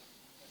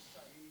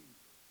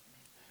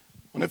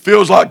 When it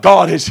feels like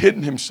God has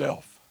hidden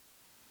himself,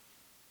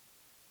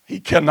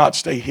 he cannot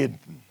stay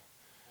hidden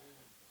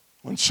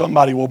when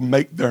somebody will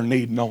make their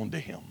need known to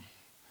him.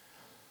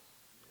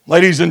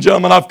 Ladies and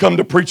gentlemen, I've come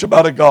to preach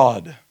about a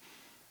God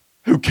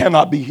who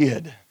cannot be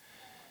hid.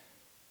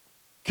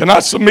 Can I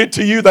submit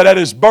to you that at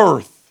his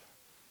birth,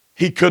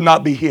 he could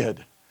not be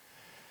hid?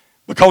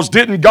 Because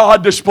didn't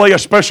God display a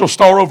special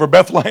star over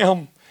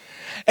Bethlehem?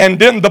 And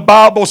didn't the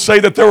Bible say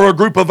that there were a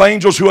group of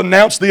angels who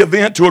announced the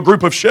event to a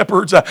group of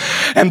shepherds,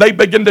 and they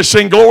began to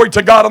sing glory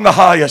to God in the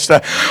highest,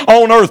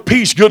 on earth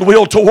peace,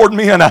 goodwill toward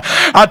men.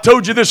 I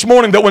told you this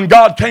morning that when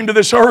God came to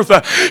this earth,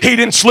 he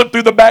didn't slip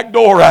through the back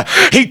door.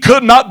 He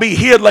could not be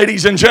hid,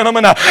 ladies and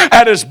gentlemen,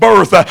 at his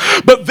birth.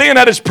 But then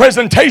at his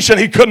presentation,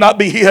 he could not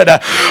be hid.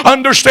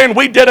 Understand,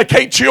 we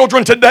dedicate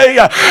children today,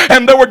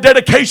 and there were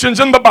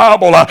dedications in the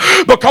Bible,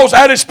 because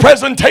at his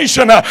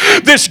presentation,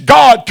 this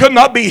God could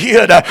not be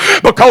hid.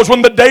 Because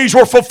when the days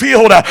were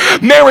fulfilled,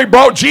 Mary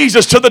brought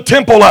Jesus to the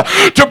temple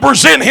to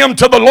present him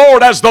to the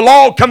Lord as the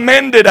law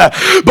commanded.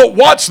 But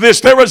watch this,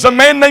 there was a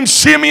man named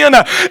Simeon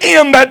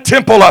in that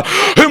temple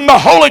whom the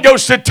Holy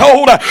Ghost had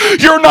told,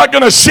 you're not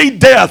going to see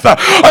death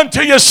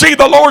until you see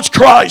the Lord's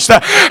Christ.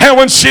 And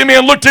when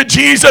Simeon looked at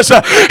Jesus,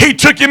 he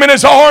took him in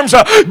his arms,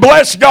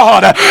 blessed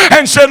God,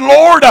 and said,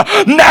 Lord,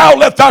 now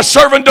let thy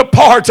servant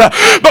depart,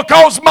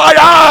 because my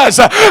eyes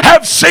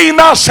have seen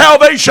thy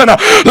salvation.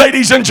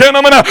 Ladies and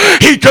gentlemen,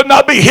 he could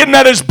not be hidden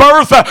at his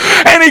birth,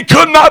 and he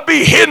could not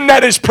be hidden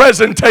at his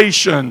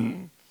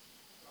presentation.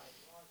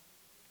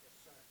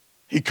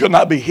 He could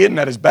not be hidden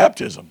at his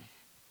baptism.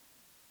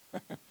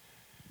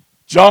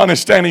 John is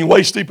standing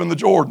waist deep in the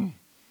Jordan.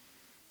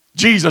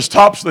 Jesus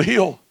tops the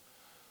hill.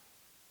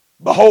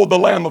 Behold the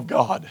Lamb of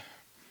God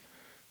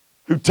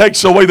who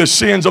takes away the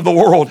sins of the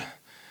world.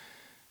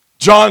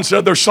 John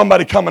said, there's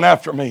somebody coming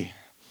after me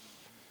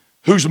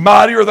who's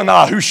mightier than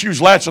I, whose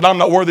shoes latch that I'm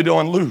not worthy to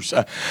unloose.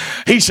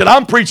 He said,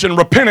 I'm preaching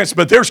repentance,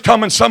 but there's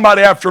coming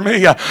somebody after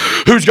me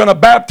who's going to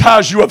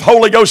baptize you with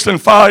Holy Ghost and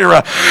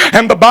fire.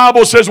 And the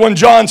Bible says when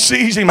John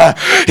sees him,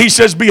 he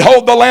says,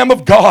 behold the Lamb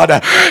of God.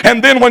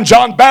 And then when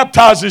John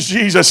baptizes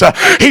Jesus,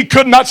 he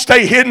could not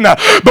stay hidden,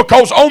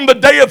 because on the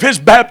day of his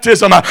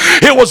baptism,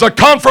 it was a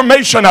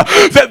confirmation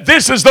that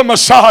this is the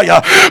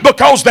Messiah,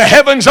 because the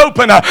heavens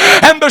opened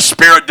and the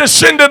Spirit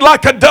descended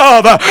like a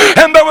dove,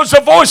 and there was a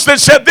voice that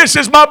said, this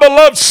is my beloved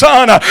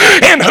Son,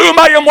 in whom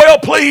I am well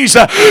pleased.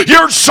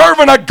 You're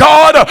serving a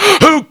God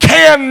who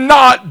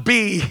cannot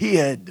be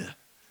hid.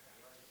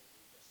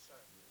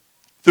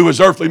 Through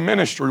his earthly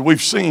ministry,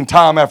 we've seen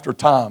time after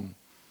time,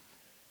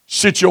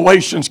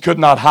 situations could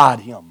not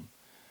hide him.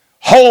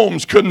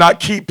 Homes could not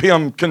keep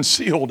him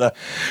concealed.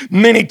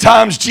 Many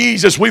times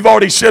Jesus, we've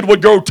already said, would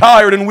grow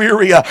tired and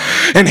weary,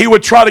 and he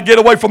would try to get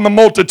away from the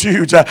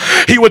multitudes.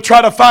 He would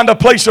try to find a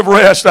place of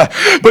rest.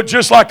 But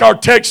just like our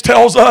text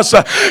tells us,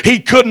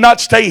 he could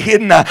not stay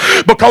hidden,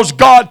 because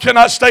God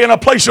cannot stay in a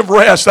place of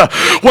rest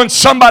when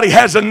somebody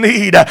has a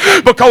need,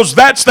 because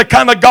that's the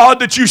kind of God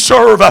that you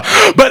serve.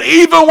 But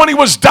even when he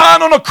was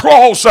dying on a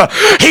cross,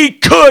 he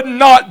could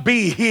not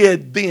be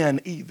hid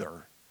then either.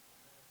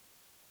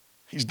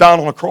 He's down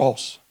on a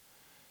cross.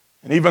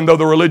 And even though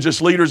the religious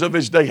leaders of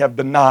his day have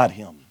denied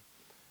him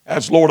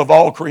as Lord of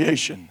all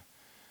creation,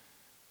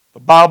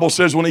 the Bible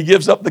says when he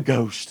gives up the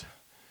ghost,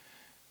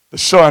 the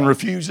sun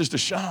refuses to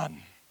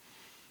shine.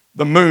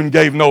 The moon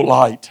gave no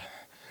light.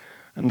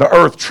 And the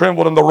earth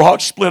trembled and the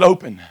rocks split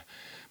open.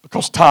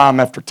 Because time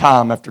after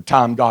time after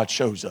time God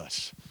shows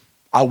us,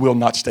 I will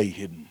not stay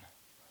hidden.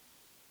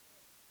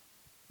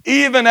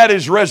 Even at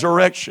his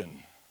resurrection,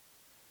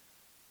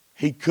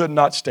 he could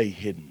not stay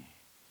hidden.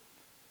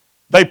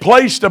 They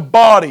placed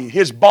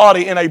his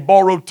body in a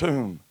borrowed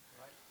tomb.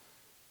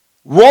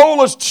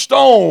 Roll a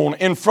stone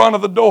in front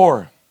of the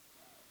door.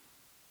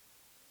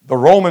 The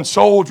Roman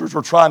soldiers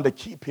were trying to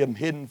keep him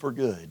hidden for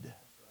good.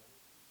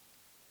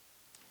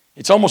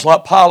 It's almost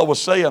like Pilate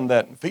was saying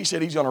that if he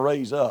said he's going to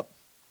raise up,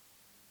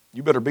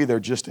 you better be there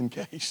just in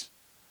case.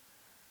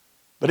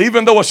 But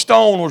even though a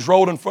stone was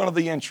rolled in front of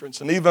the entrance,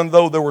 and even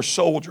though there were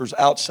soldiers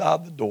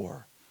outside the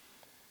door,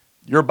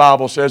 Your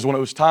Bible says when it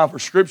was time for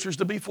Scriptures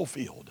to be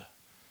fulfilled,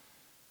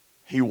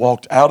 He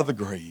walked out of the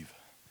grave.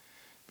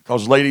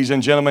 Because, ladies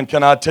and gentlemen,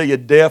 can I tell you,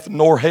 death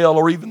nor hell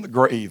or even the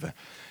grave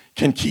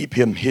can keep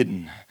Him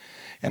hidden.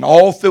 And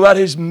all throughout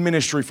His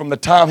ministry, from the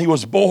time He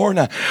was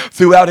born,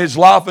 throughout His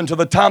life until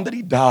the time that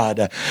He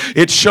died,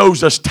 it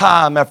shows us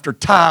time after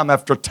time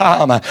after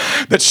time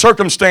that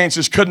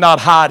circumstances could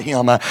not hide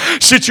Him.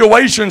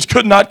 Situations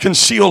could not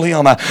conceal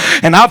Him.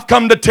 And I've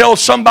come to tell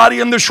somebody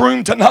in this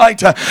room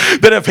tonight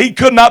that if He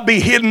could not be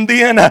hidden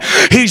then,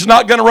 He's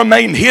not going to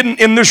remain hidden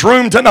in this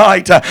room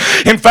tonight.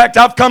 In fact,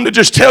 I've come to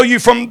just tell you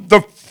from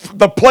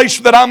the place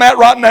that I'm at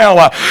right now,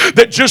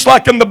 that just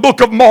like in the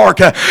book of Mark,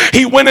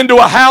 he went into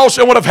a house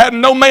and would have had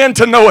no man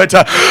to know it,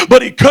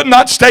 but he could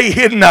not stay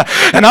hidden.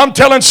 And I'm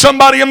telling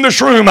somebody in this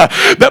room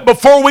that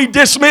before we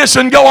dismiss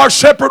and go our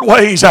separate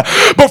ways,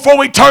 before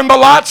we turn the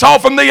lights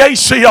off and the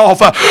AC off,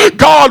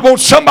 God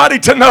wants somebody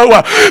to know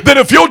that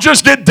if you'll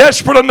just get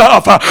desperate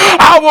enough,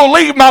 I will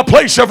leave my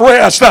place of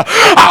rest.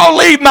 I'll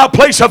leave my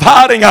place of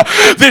hiding.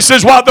 This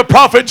is why the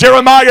prophet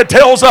Jeremiah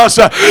tells us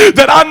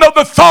that I know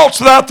the thoughts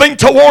that I think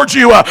towards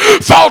you,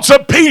 thoughts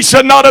of peace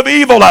and not of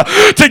evil,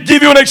 to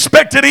give you an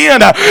expected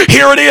end.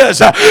 Here it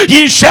is.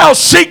 Ye shall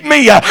seek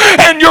me,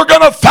 and you're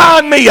going to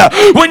find me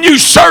when you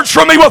search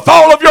for me with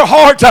all of your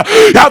heart.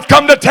 I've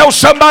come to tell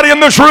somebody in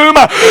this room,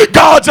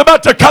 God's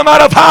about to come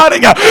out of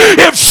hiding.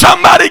 If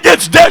somebody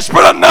gets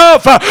desperate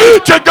enough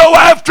to go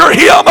after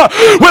Him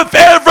with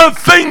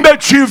everything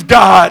that you've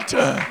got.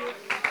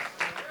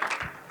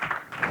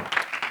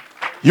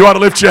 You ought to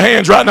lift your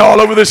hands right now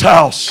all over this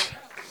house.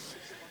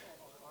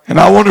 And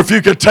I wonder if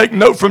you could take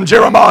note from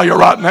Jeremiah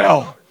right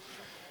now.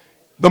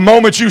 The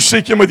moment you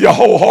seek Him with your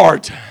whole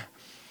heart,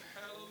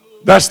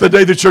 that's the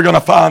day that you're going to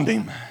find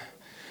Him.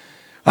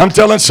 I'm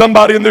telling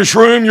somebody in this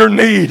room, your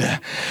need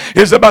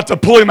is about to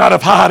pull Him out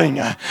of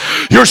hiding.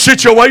 Your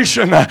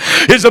situation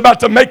is about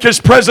to make His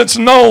presence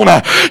known.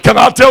 Can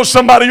I tell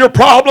somebody your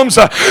problems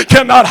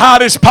cannot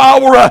hide His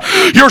power?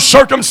 Your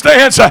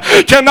circumstance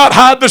cannot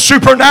hide the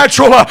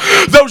supernatural.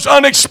 Those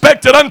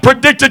unexpected,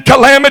 unpredicted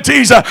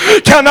calamities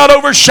cannot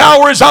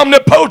overshadow His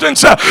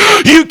omnipotence.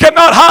 You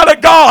cannot hide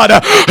a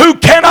God who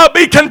cannot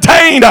be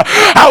contained.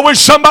 I wish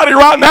somebody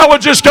right now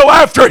would just go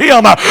after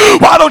Him.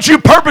 Why don't you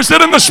purpose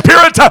it in the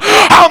Spirit?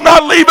 I'm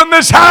not leaving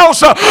this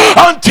house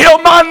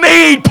until my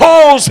need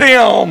pulls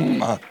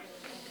Him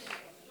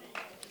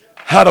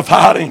out of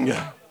hiding.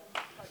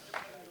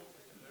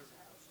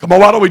 Come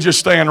on, why don't we just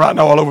stand right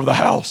now all over the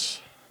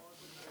house?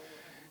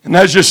 And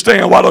as you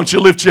stand, why don't you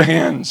lift your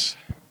hands?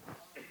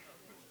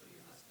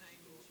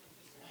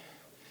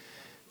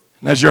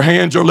 And as your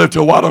hands are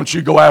lifted, why don't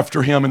you go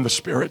after Him in the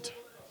Spirit?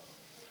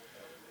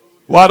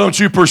 Why don't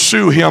you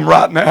pursue Him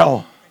right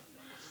now?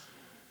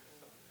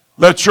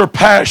 Let your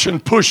passion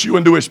push you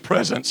into His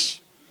presence.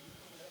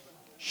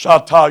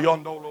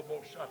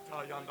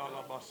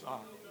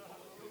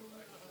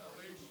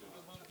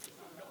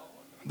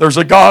 There's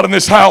a God in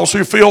this house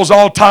who fills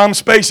all time,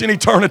 space, and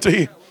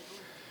eternity.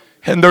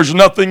 And there's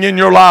nothing in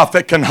your life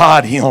that can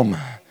hide Him.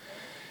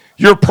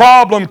 Your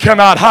problem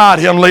cannot hide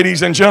Him,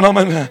 ladies and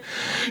gentlemen.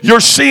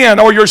 Your sin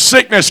or your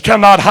sickness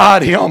cannot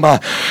hide Him.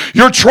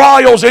 Your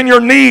trials and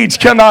your needs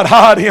cannot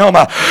hide Him.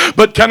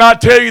 But can I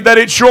tell you that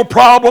it's your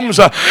problems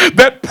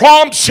that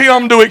prompts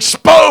Him to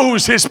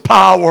expose His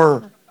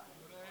power?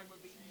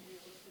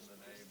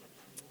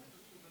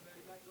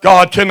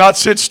 God cannot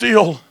sit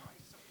still.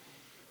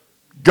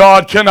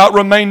 God cannot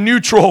remain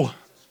neutral.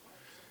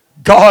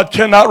 God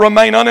cannot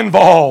remain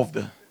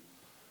uninvolved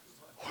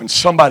when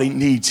somebody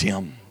needs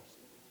Him.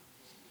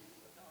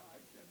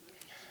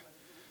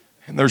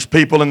 And there's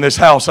people in this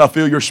house, I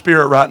feel your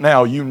spirit right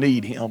now, you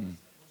need Him.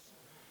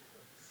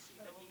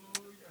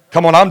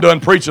 Come on, I'm done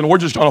preaching. We're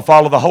just going to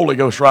follow the Holy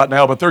Ghost right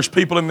now. But there's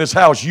people in this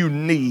house, you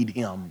need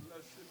Him.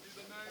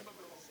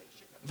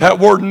 That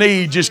word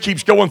need just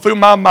keeps going through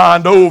my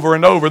mind over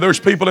and over. There's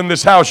people in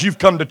this house, you've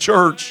come to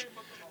church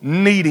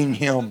needing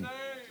Him.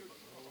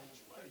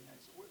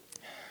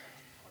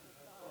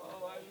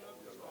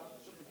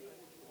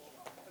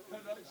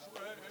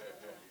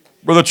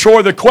 Brother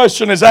Troy, the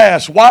question is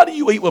asked, why do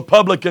you eat with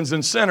publicans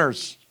and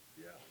sinners?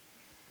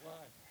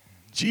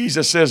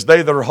 Jesus says,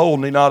 they that are whole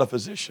need not a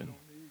physician,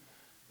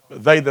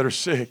 but they that are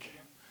sick.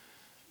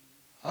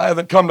 I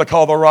haven't come to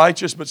call the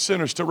righteous, but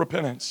sinners to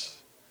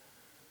repentance.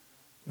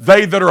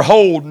 They that are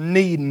whole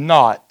need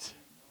not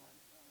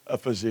a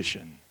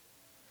physician.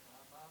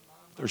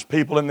 There's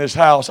people in this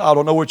house, I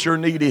don't know what your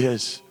need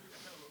is.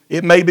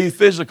 It may be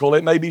physical,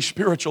 it may be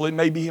spiritual, it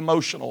may be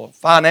emotional,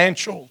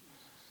 financial.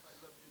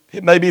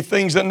 It may be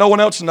things that no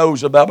one else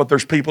knows about, but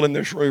there's people in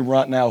this room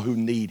right now who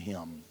need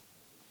Him.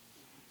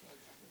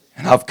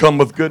 And I've come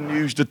with good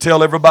news to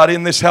tell everybody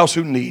in this house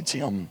who needs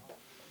Him.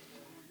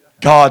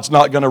 God's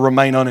not going to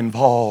remain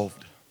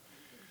uninvolved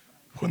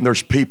when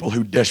there's people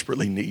who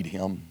desperately need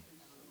Him.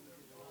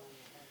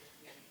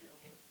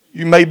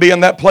 You may be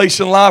in that place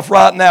in life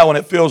right now and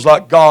it feels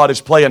like God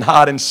is playing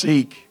hide and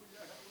seek.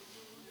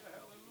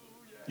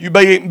 You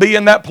may be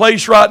in that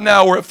place right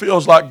now where it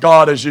feels like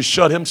God has just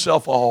shut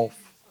Himself off.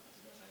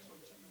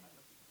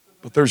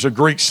 But there's a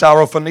Greek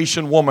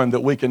Syrophoenician woman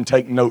that we can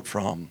take note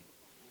from.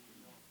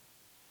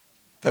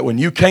 That when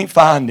you can't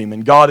find Him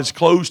and God has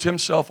closed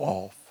Himself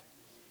off,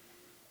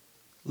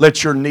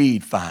 let your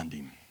need find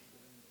Him.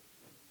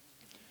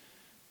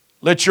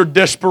 Let your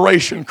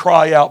desperation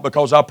cry out,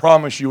 because I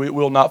promise you it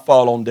will not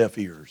fall on deaf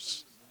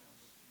ears.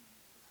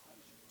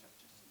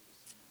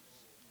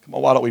 Come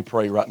on, why don't we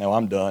pray right now?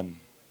 I'm done.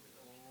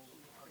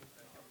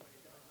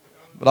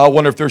 But I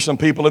wonder if there's some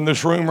people in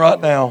this room right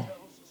now.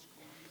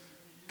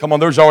 Come on,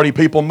 there's already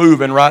people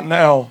moving right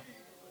now.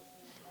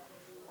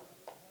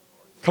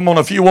 Come on,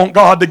 if you want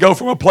God to go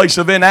from a place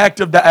of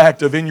inactive to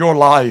active in your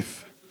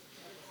life,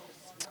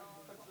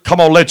 come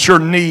on, let your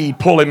need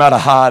pull Him out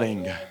of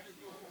hiding.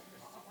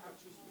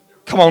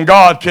 Come on,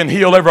 God can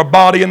heal every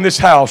body in this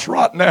house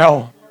right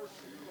now.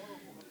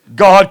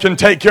 God can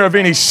take care of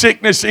any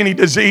sickness, any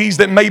disease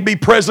that may be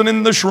present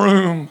in this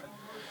room.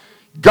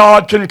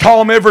 God can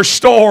calm every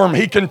storm.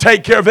 He can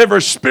take care of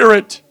every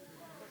spirit.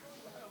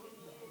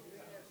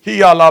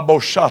 Come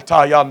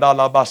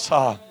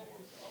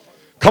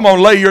on,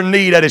 lay your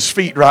need at His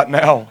feet right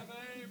now.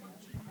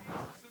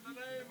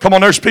 Come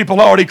on, there's people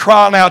already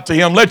crying out to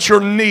Him. Let your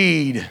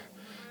need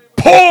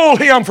pull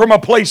Him from a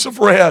place of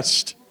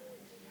rest.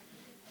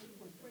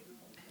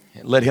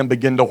 And let Him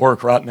begin to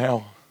work right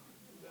now.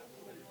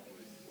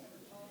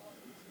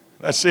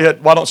 That's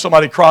it. Why don't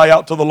somebody cry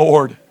out to the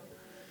Lord?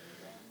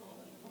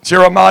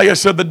 Jeremiah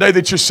said the day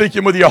that you seek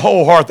Him with your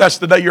whole heart, that's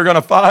the day you're going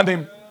to find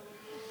Him.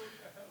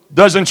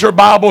 Doesn't your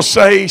Bible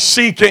say,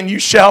 seek and you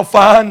shall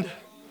find?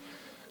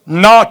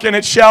 Knock and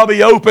it shall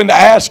be opened.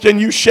 Ask and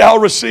you shall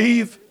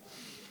receive.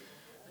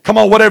 Come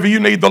on, whatever you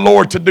need the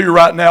Lord to do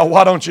right now,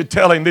 why don't you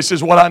tell Him, this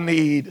is what I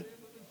need?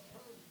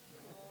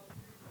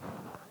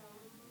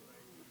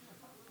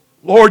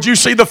 Lord, you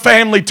see the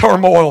family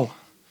turmoil.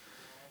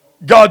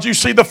 God, you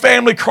see the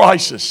family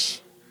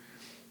crisis.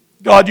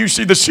 God, you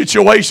see the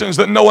situations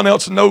that no one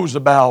else knows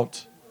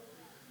about.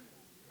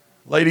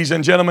 Ladies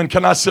and gentlemen,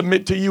 can I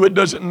submit to you, it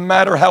doesn't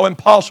matter how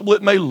impossible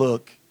it may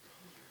look.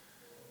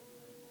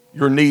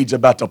 Your need's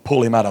about to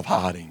pull Him out of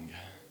hiding.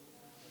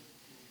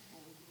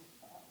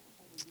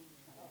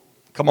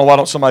 Come on, why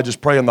don't somebody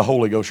just pray in the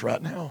Holy Ghost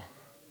right now?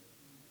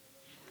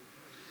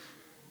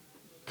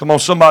 Come on,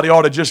 somebody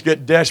ought to just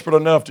get desperate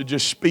enough to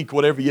just speak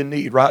whatever you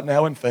need right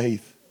now in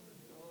faith.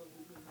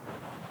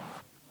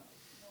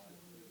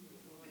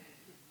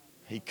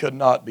 He could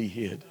not be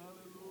hid.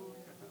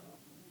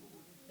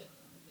 In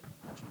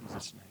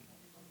Jesus' name.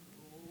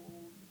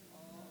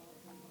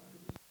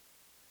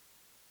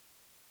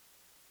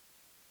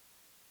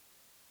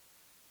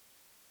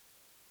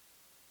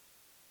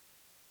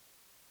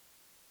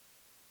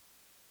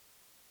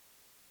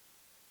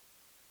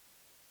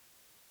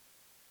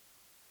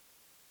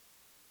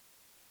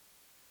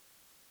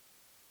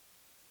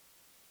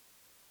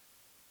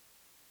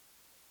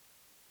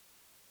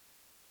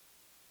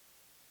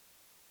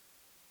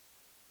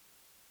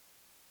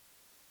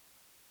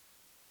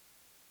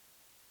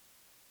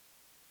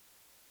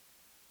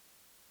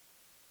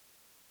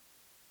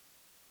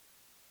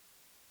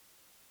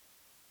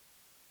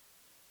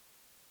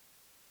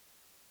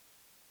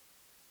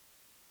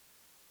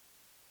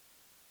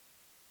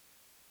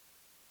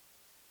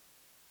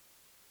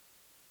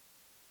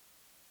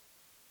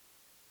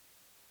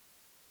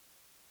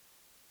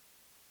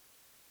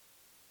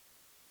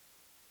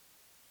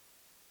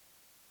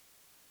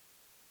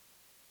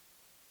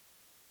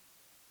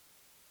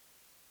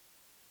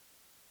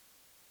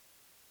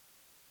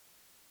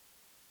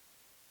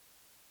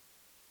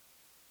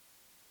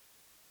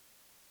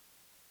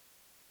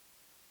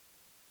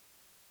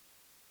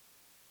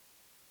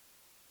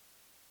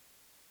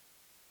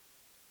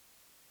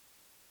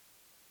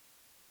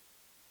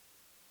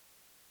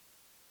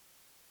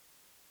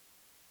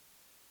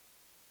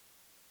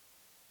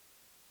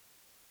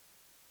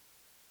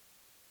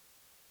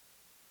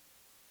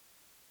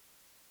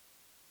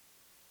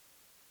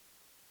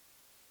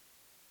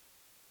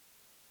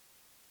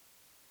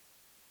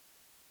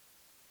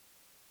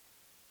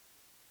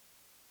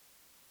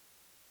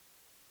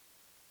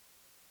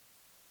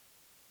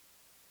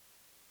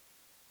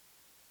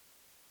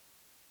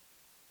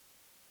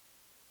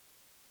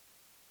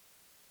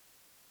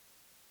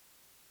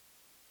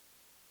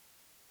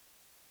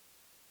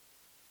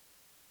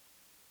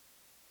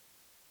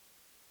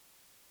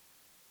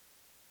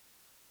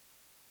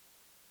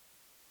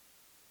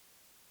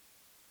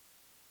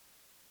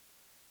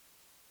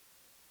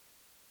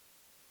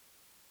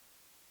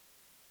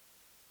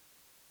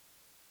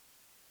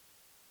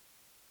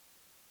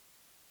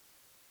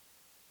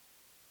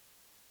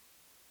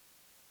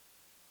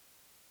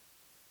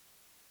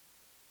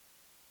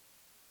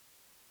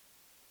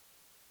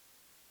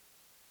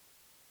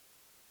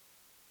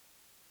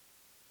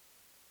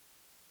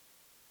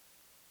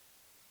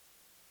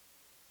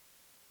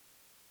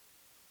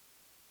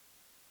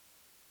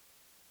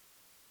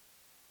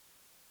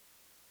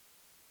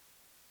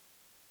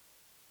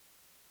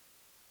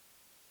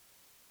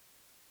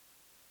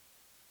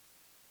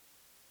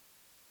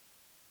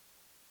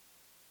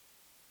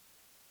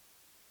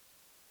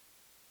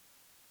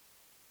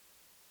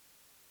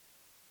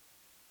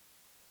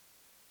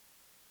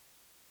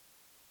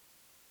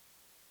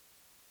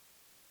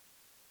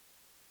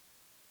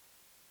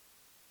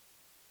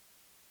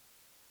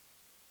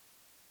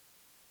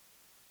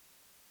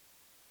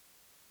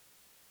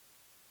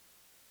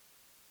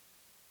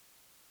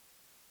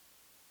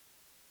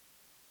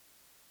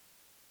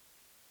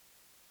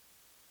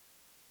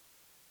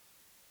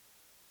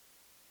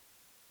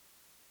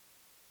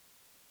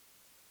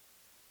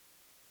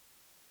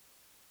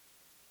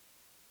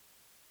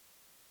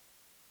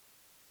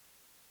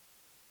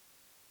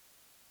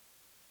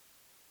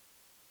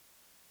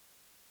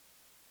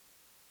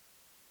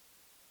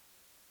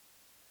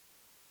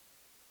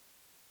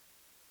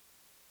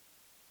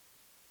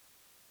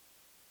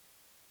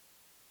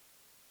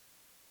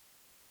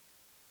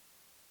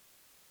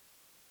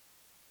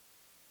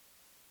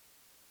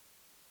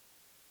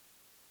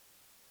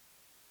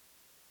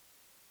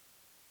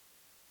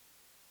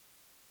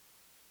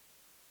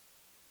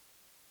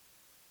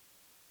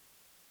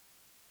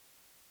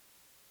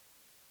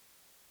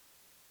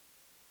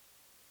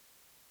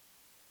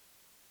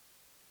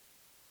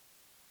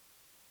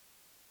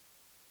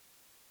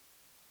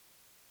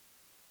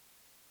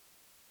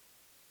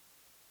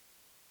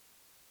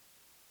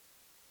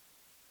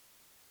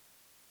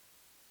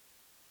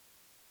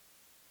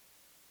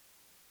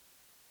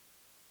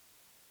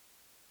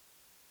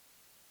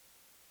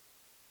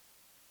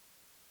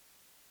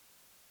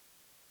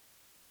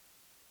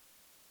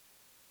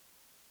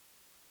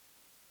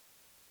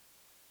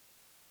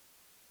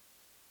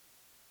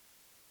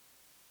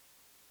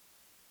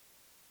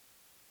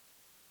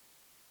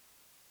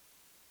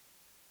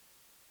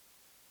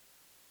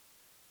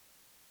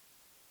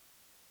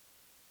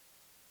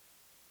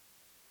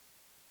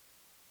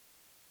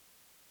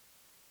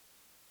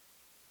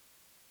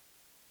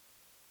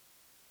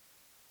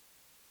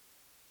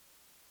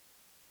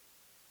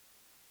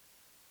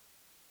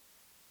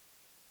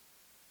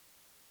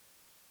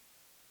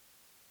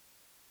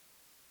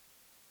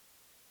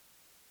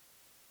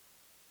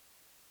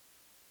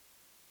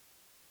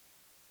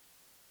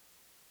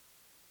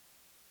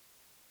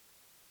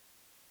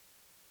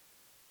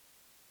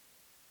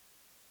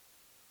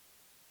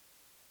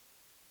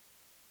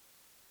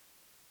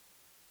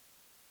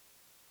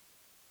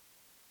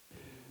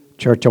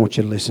 Church, I want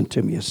you to listen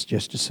to me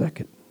just a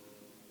second.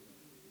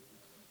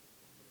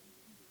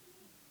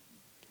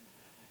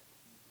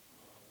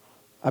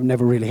 I've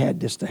never really had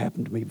this to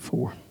happen to me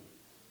before.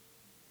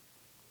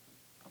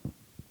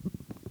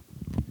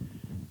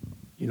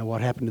 You know what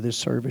happened to this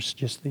service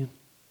just then?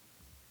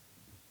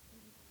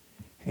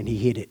 And he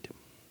hit it.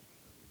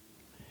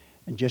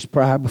 And just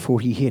prior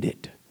before he hit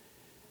it,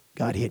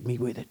 God hit me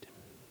with it.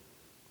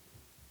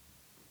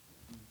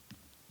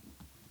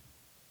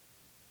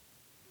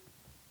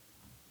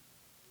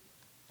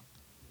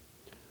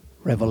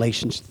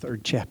 Revelation's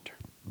 3rd chapter.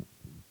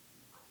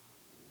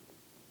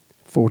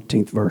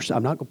 14th verse.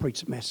 I'm not going to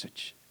preach the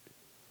message.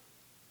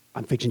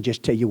 I'm fixing to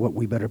just tell you what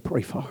we better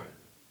pray for.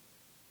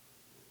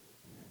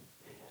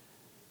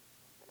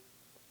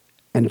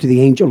 And to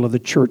the angel of the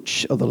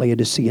church of the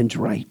Laodiceans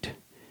write,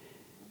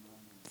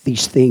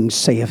 these things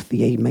saith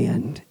the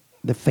Amen,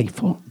 the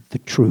faithful, the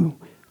true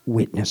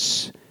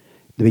witness,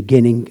 the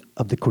beginning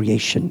of the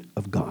creation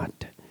of God.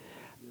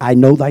 I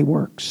know thy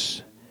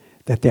works,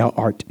 that thou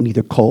art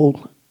neither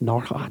cold nor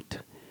hot.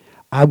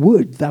 I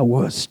would thou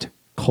wast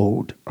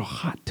cold or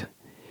hot.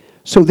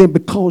 So then,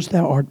 because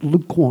thou art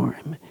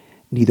lukewarm,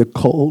 neither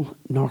cold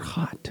nor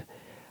hot,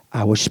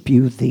 I will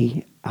spew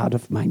thee out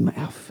of my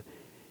mouth.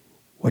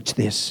 What's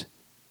this?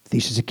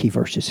 These are the key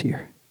verses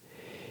here.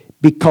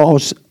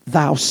 Because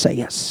thou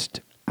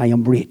sayest, I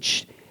am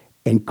rich,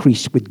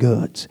 increased with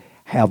goods,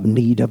 have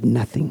need of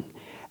nothing,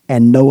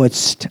 and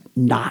knowest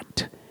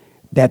not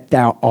that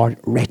thou art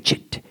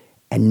wretched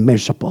and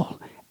miserable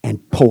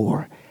and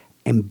poor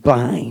and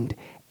blind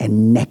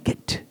and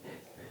naked.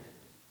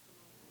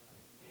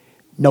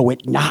 Know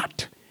it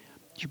not.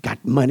 You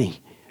got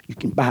money. You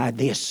can buy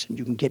this and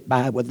you can get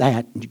by with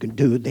that and you can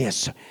do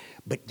this.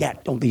 But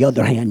yet, on the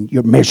other hand,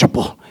 you're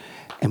miserable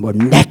and we're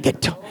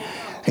naked.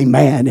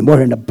 Amen. And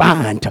we're in a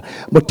bind.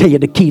 I'm going to tell you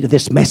the key to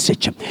this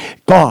message.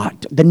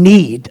 God, the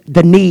need.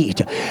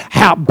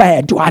 How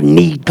bad do I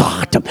need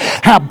God?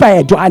 How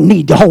bad do I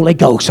need the Holy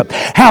Ghost?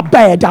 How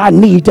bad do I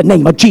need the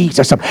name of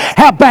Jesus?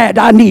 How bad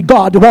do I need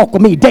God to walk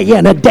with me day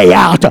in and day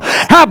out?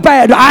 How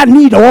bad do I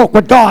need to walk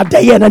with God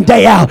day in and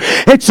day out?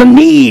 It's a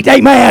need.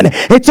 Amen.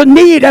 It's a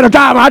need at a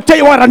time. I'll tell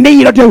you what I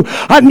need to do.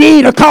 I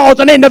need to cause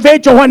an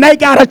individual when they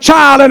got a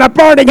child in a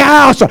burning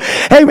house.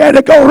 Amen.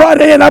 To go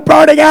running in a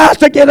burning house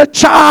to get a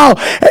child.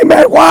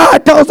 Amen. Why?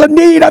 Because the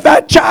need of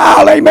that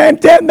child, amen,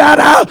 in that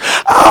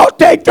house, I'll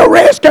take the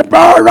risk and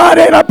burn right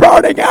in a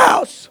burning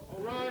house.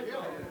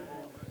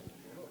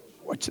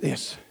 What's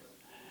this?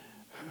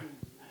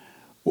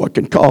 What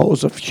can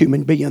cause a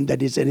human being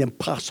that is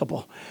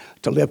impossible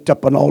to lift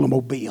up an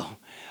automobile?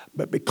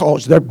 But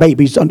because their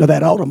baby's under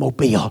that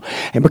automobile,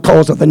 and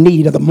because of the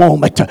need of the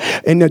moment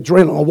and the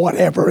adrenaline or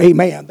whatever,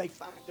 amen, they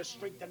find the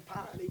strength and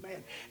power,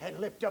 amen, and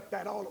lift up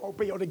that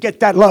automobile to get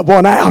that loved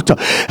one out.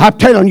 I'm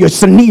telling you, it's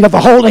the need of the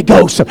Holy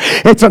Ghost.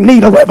 It's a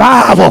need of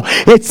revival.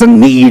 It's a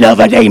need of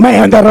it,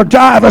 amen, that'll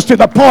drive us to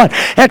the point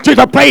and to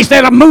the place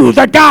that'll move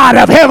the God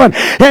of heaven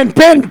in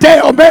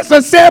Penndale,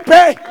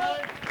 Mississippi.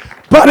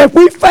 But if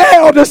we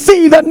fail to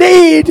see the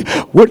need,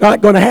 we're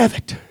not going to have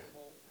it.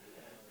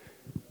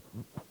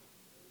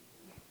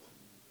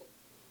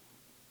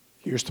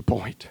 Here's the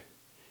point.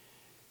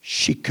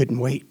 She couldn't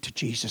wait till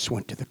Jesus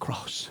went to the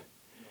cross.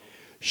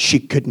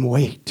 She couldn't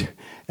wait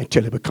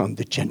until it became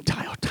the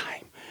Gentile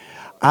time.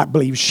 I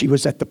believe she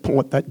was at the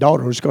point that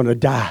daughter was going to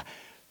die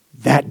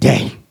that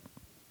day.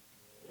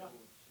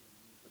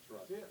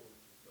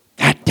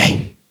 That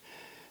day.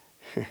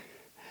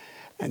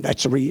 And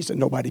that's the reason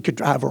nobody could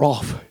drive her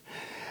off.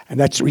 And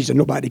that's the reason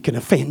nobody can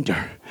offend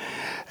her.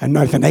 And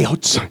nothing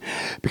else,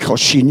 because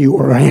she knew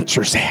where her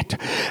answer's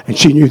at. And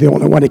she knew the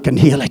only one that can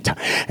heal it.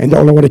 And the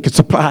only one that can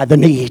supply the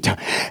need.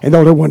 And the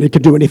only one that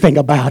can do anything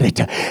about it.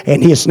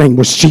 And his name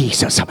was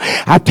Jesus.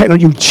 I'm telling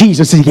you,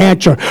 Jesus is the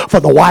answer for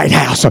the White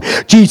House.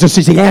 Jesus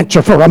is the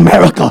answer for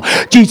America.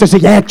 Jesus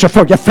is the answer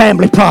for your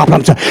family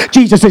problems.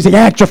 Jesus is the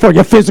answer for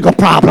your physical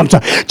problems.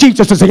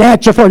 Jesus is the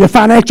answer for your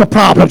financial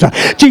problems.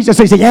 Jesus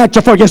is the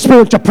answer for your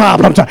spiritual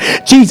problems.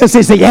 Jesus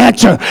is the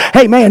answer.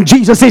 Amen.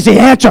 Jesus is the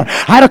answer.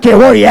 I don't care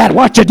where you're at,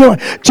 what you're doing.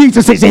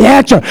 Jesus is the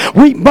answer.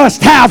 We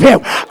must have him.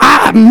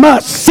 I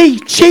must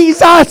see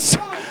Jesus.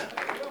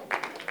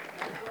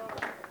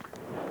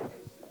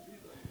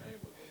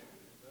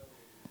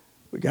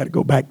 We got to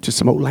go back to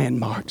some old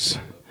landmarks.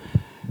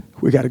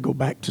 We got to go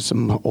back to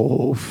some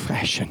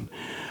old-fashioned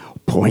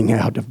pouring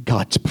out of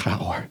God's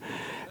power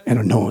and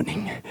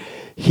anointing.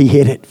 He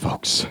hit it,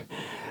 folks.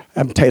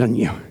 I'm telling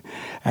you.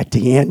 At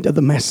the end of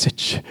the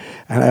message,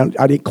 and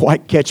I didn't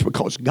quite catch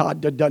because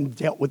God done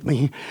dealt with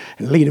me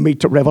and leading me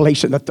to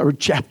Revelation, the 3rd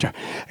chapter.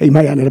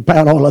 Amen. And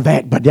about all of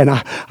that. But then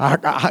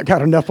I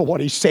got enough of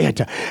what he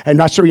said. And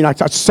that's the reason I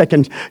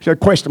second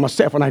question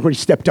myself when I really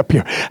stepped up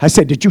here. I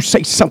said, did you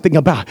say something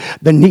about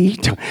the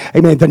need?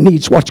 Amen. The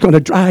need's what's going to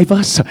drive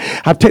us.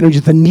 I'm telling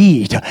you the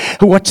need.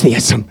 What's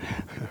this?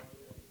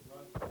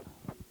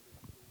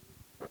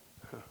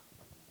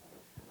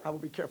 I will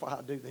be careful how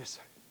I do this.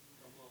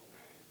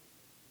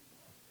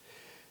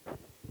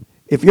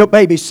 If your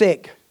baby's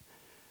sick,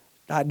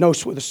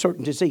 diagnosed with a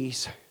certain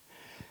disease,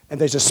 and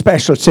there's a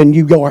specialist in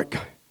New York,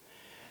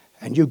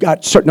 and you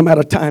got a certain amount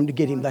of time to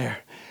get him there,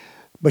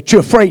 but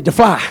you're afraid to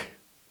fly,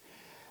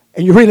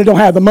 and you really don't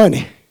have the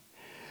money,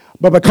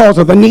 but because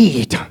of the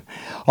need,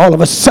 all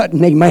of a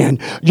sudden, amen,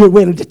 you're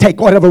willing to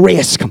take whatever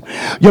risk.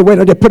 You're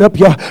willing to put up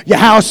your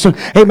house,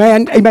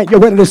 amen, amen. You're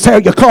willing to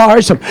sell your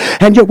cars,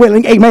 and you're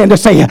willing, amen, to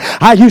say,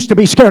 I used to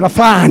be scared of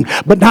flying,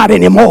 but not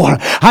anymore.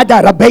 I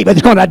got a baby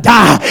that's going to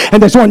die, and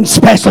there's one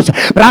specialist,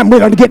 but I'm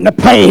willing to get in the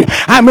plane.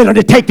 I'm willing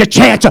to take the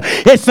chance.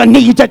 It's the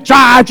need that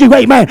drives you,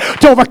 amen,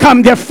 to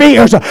overcome your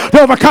fears,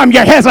 to overcome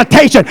your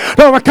hesitation,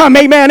 to overcome,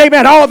 amen,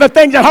 amen, all the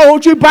things that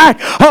hold you back.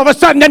 All of a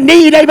sudden, the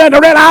need, amen, to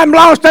realize I'm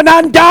lost and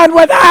undone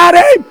without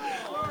him.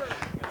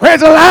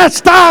 When's the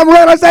last time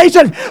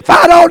realization? If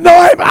I don't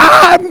know him,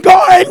 I'm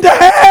going to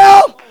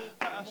hell.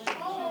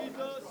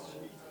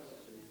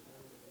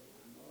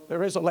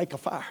 There is a lake of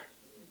fire.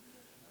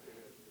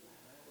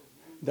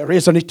 There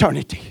is an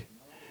eternity.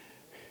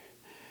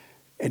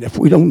 And if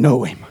we don't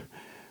know him,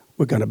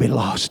 we're going to be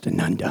lost and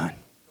undone.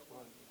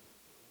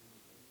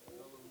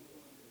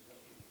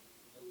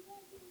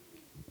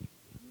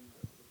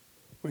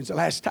 When's the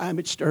last time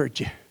it stirred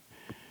you?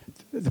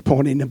 To the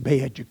point in the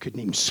bed you couldn't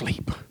even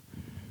sleep.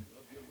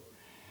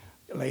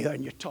 You lay there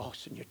and you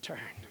toss and you turn.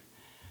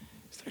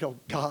 Say, oh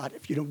God,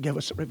 if you don't give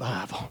us a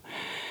revival,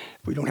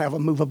 if we don't have a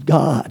move of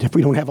God, if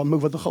we don't have a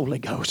move of the Holy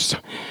Ghost.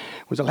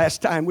 Was the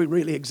last time we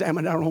really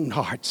examined our own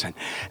hearts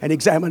and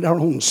examined our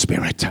own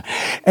spirit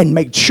and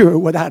made sure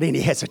without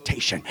any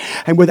hesitation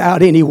and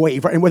without any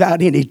waver and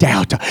without any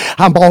doubt,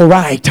 I'm all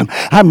right.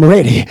 I'm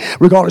ready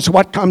regardless of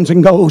what comes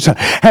and goes.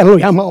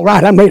 Hallelujah, I'm all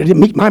right. I'm ready to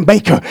meet my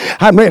Maker.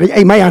 I'm ready.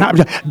 Amen.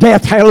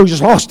 Death, hallelujah,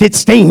 has lost its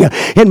sting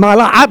in my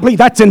life. I believe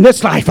that's in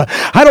this life.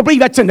 I don't believe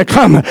that's in the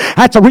come.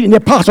 That's the reason the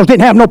apostles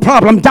didn't have no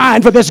problem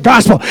dying for this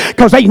gospel,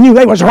 because they knew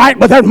they was right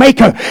with their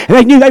Maker. And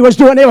they knew they was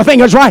doing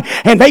everything was right,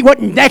 and they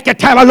wasn't naked.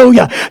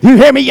 Hallelujah. You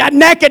hear me?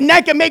 Naked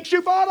makes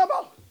you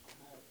vulnerable.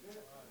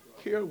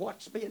 Hear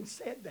what's being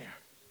said there.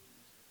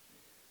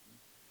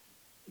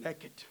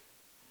 Naked.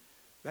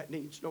 That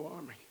needs no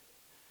armory.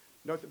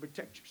 Nothing to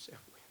protect yourself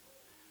with.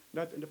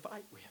 Nothing to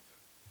fight with.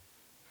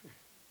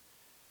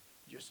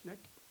 Just naked,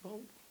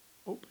 vulnerable,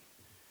 open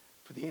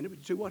for the enemy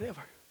to do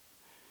whatever.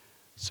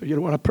 So you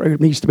know what our prayer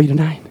needs to be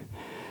tonight?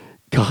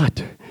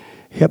 God,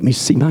 help me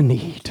see my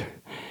need.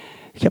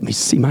 Help me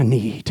see my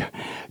need,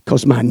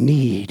 because my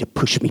need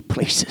pushed me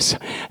places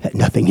that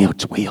nothing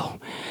else will.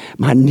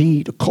 My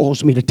need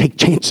caused me to take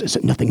chances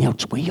that nothing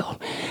else will.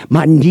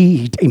 My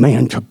need,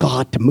 amen, for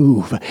God to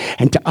move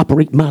and to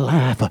operate my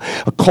life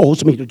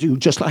caused me to do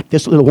just like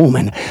this little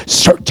woman,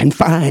 search and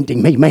find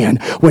him, amen,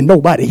 when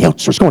nobody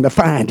else was going to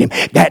find him.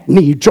 That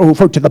need drove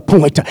her to the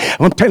point.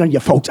 I'm telling you,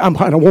 folks, I'm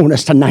trying to warn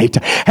us tonight.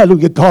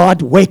 Hallelujah,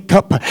 God, wake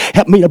up.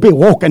 Help me to be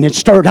woken and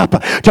stirred up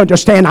to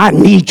understand I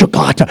need you,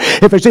 God.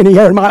 If there's any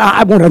area in my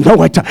life, I want to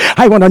know it.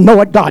 I want to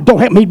know it, God. Don't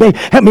help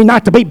me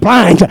not to be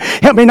blind.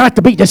 Help me not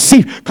to be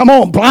deceived. Come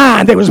on, blind.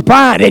 They was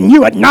blind, and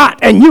you had not,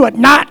 and you had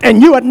not,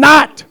 and you had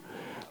not.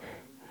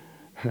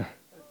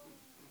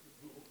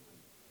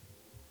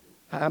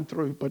 I'm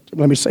through, but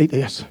let me say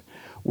this.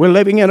 We're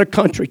living in a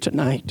country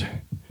tonight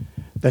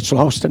that's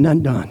lost and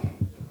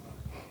undone,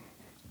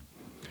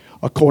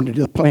 according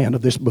to the plan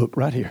of this book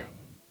right here.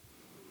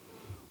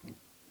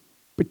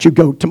 But you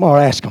go tomorrow,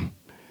 ask them.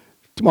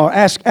 Tomorrow,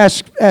 ask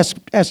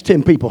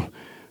 10 people.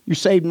 You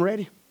saved and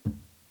ready? You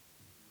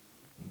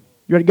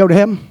ready to go to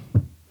heaven?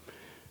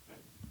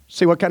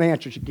 See what kind of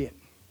answers you get.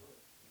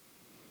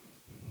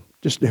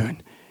 Just do it.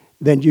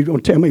 Then you're going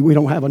to tell me we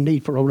don't have a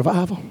need for a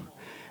revival,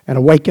 an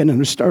awakening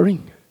and a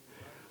stirring?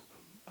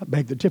 I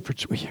beg the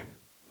difference with you.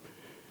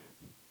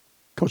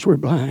 Because we're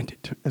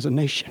blinded as a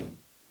nation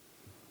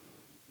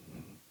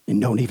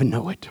and don't even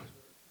know it.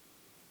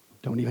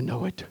 Don't even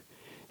know it.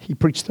 He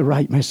preached the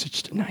right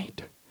message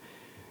tonight.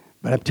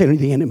 But I'm telling you,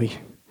 the enemy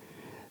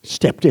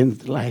stepped in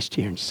the last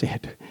year and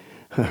said,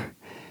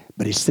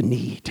 but it's the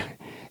need.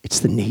 It's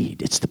the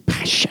need. It's the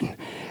passion.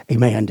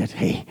 Amen. That,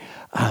 hey,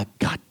 I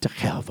got to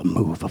have a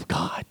move of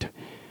God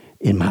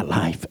in my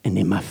life and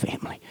in my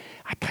family.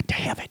 I got to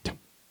have it.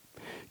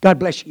 God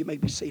bless you. You may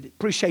be seated.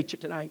 Appreciate you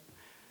tonight.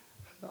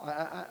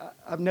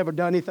 I've never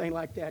done anything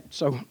like that,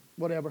 so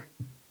whatever.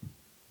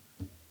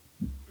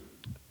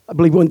 I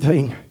believe one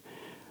thing.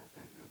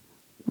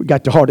 We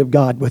got the heart of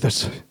God with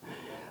us.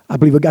 I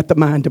believe we got the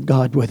mind of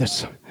God with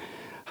us.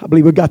 I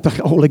believe we got the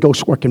Holy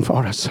Ghost working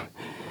for us.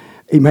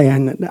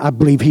 Amen. I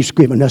believe He's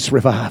given us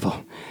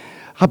revival.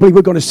 I believe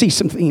we're going to see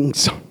some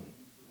things.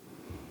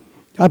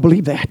 I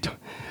believe that.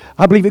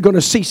 I believe you're going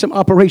to see some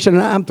operation,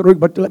 and I'm through,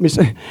 but let me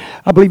say,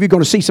 I believe you're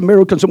going to see some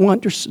miracles and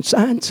wonders and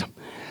signs.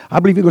 I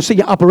believe you're going to see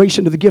the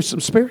operation of the gifts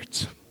of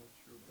spirits.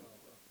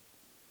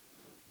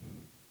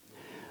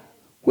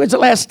 When's the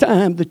last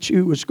time that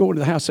you was going to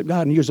the house of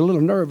God and you was a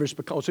little nervous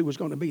because who was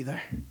going to be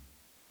there?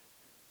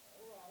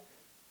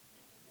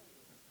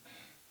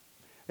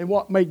 And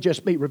what may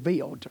just be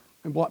revealed,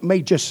 and what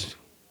may just...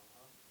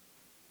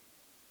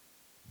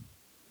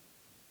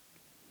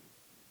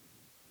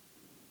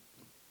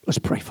 Let's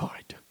pray for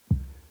it.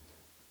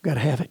 Got to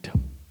have it.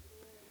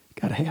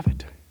 Got to have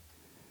it.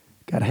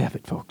 Got to have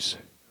it, folks.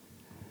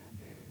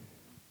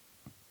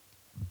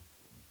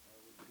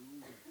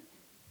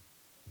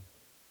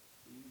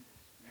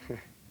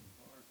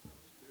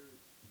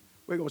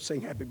 We're going to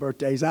sing happy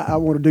birthdays. I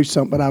want to do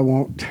something, but I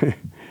won't.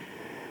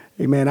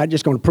 Amen. I'm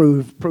just going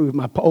to prove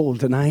my poll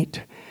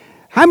tonight.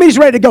 How many's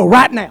ready to go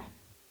right now?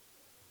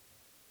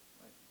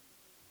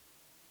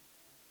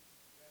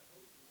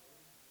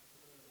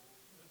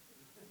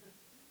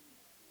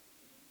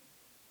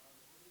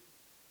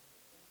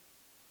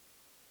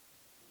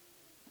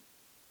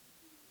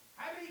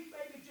 How many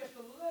maybe just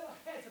a little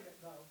hesitant,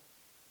 though?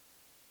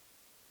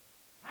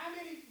 How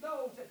many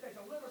knows that there's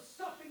a little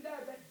something there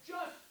that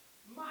just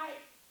might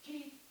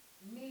keep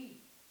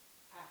me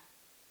out?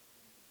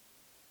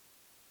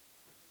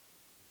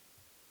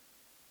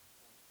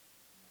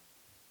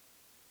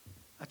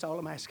 That's all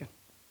I'm asking.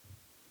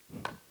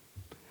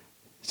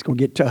 It's going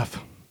to get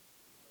tough.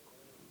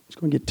 It's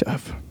going to get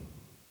tough.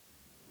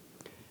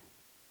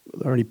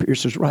 Ernie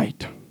Pierce is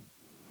right.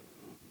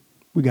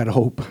 We got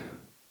hope.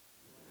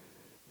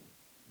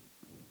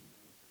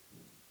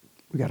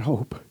 We got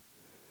hope.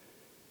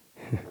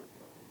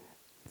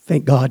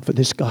 Thank God for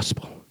this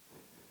gospel.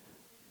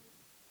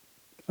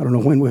 I don't know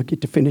when we'll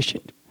get to finish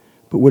it,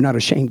 but we're not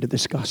ashamed of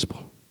this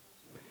gospel.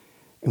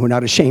 And we're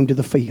not ashamed of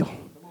the feel.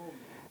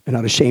 And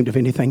not ashamed of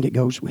anything that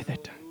goes with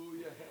it.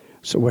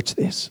 So what's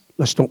this?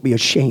 Let's don't be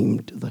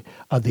ashamed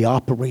of the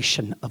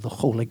operation of the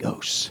Holy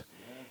Ghost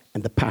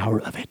and the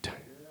power of it.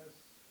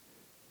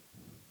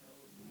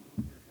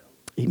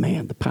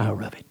 Amen. The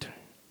power of it.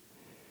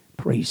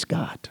 Praise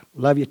God.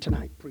 Love you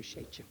tonight.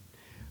 Appreciate you.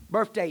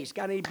 Birthdays.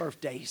 Got any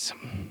birthdays?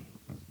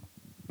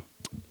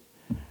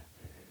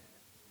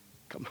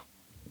 Come on.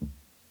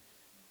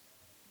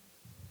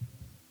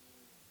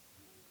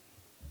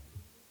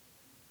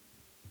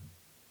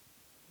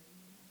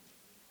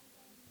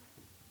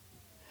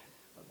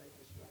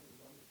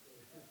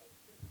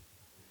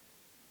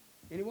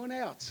 Anyone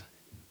else?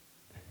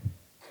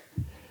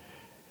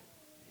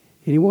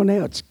 Anyone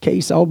else?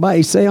 Case all by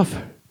himself?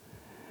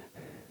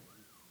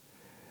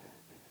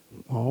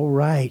 All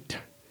right.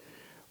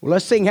 Well,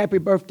 let's sing happy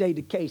birthday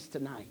to Case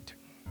tonight.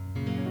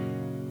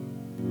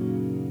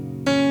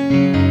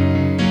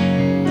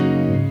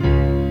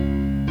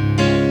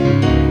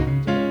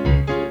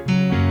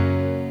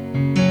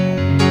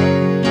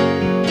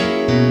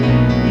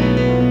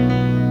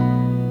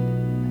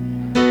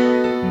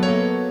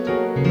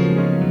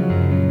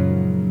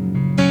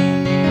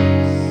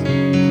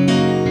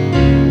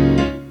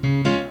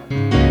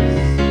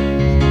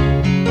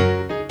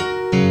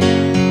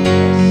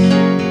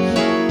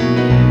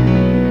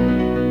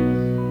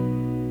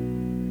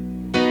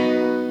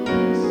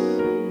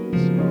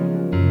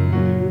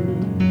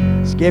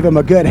 Give him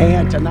a good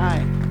hand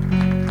tonight.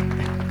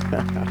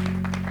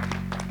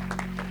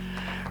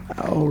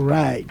 All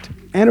right.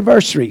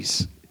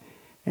 Anniversaries.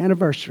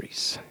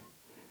 Anniversaries.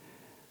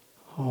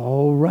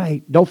 All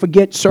right. Don't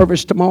forget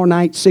service tomorrow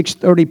night,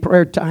 6:30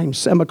 prayer time,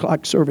 7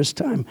 o'clock service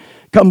time.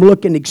 Come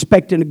looking,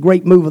 expecting a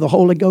great move of the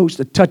Holy Ghost,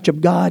 the touch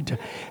of God.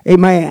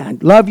 Amen.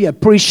 Love you.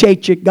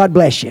 Appreciate you. God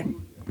bless you.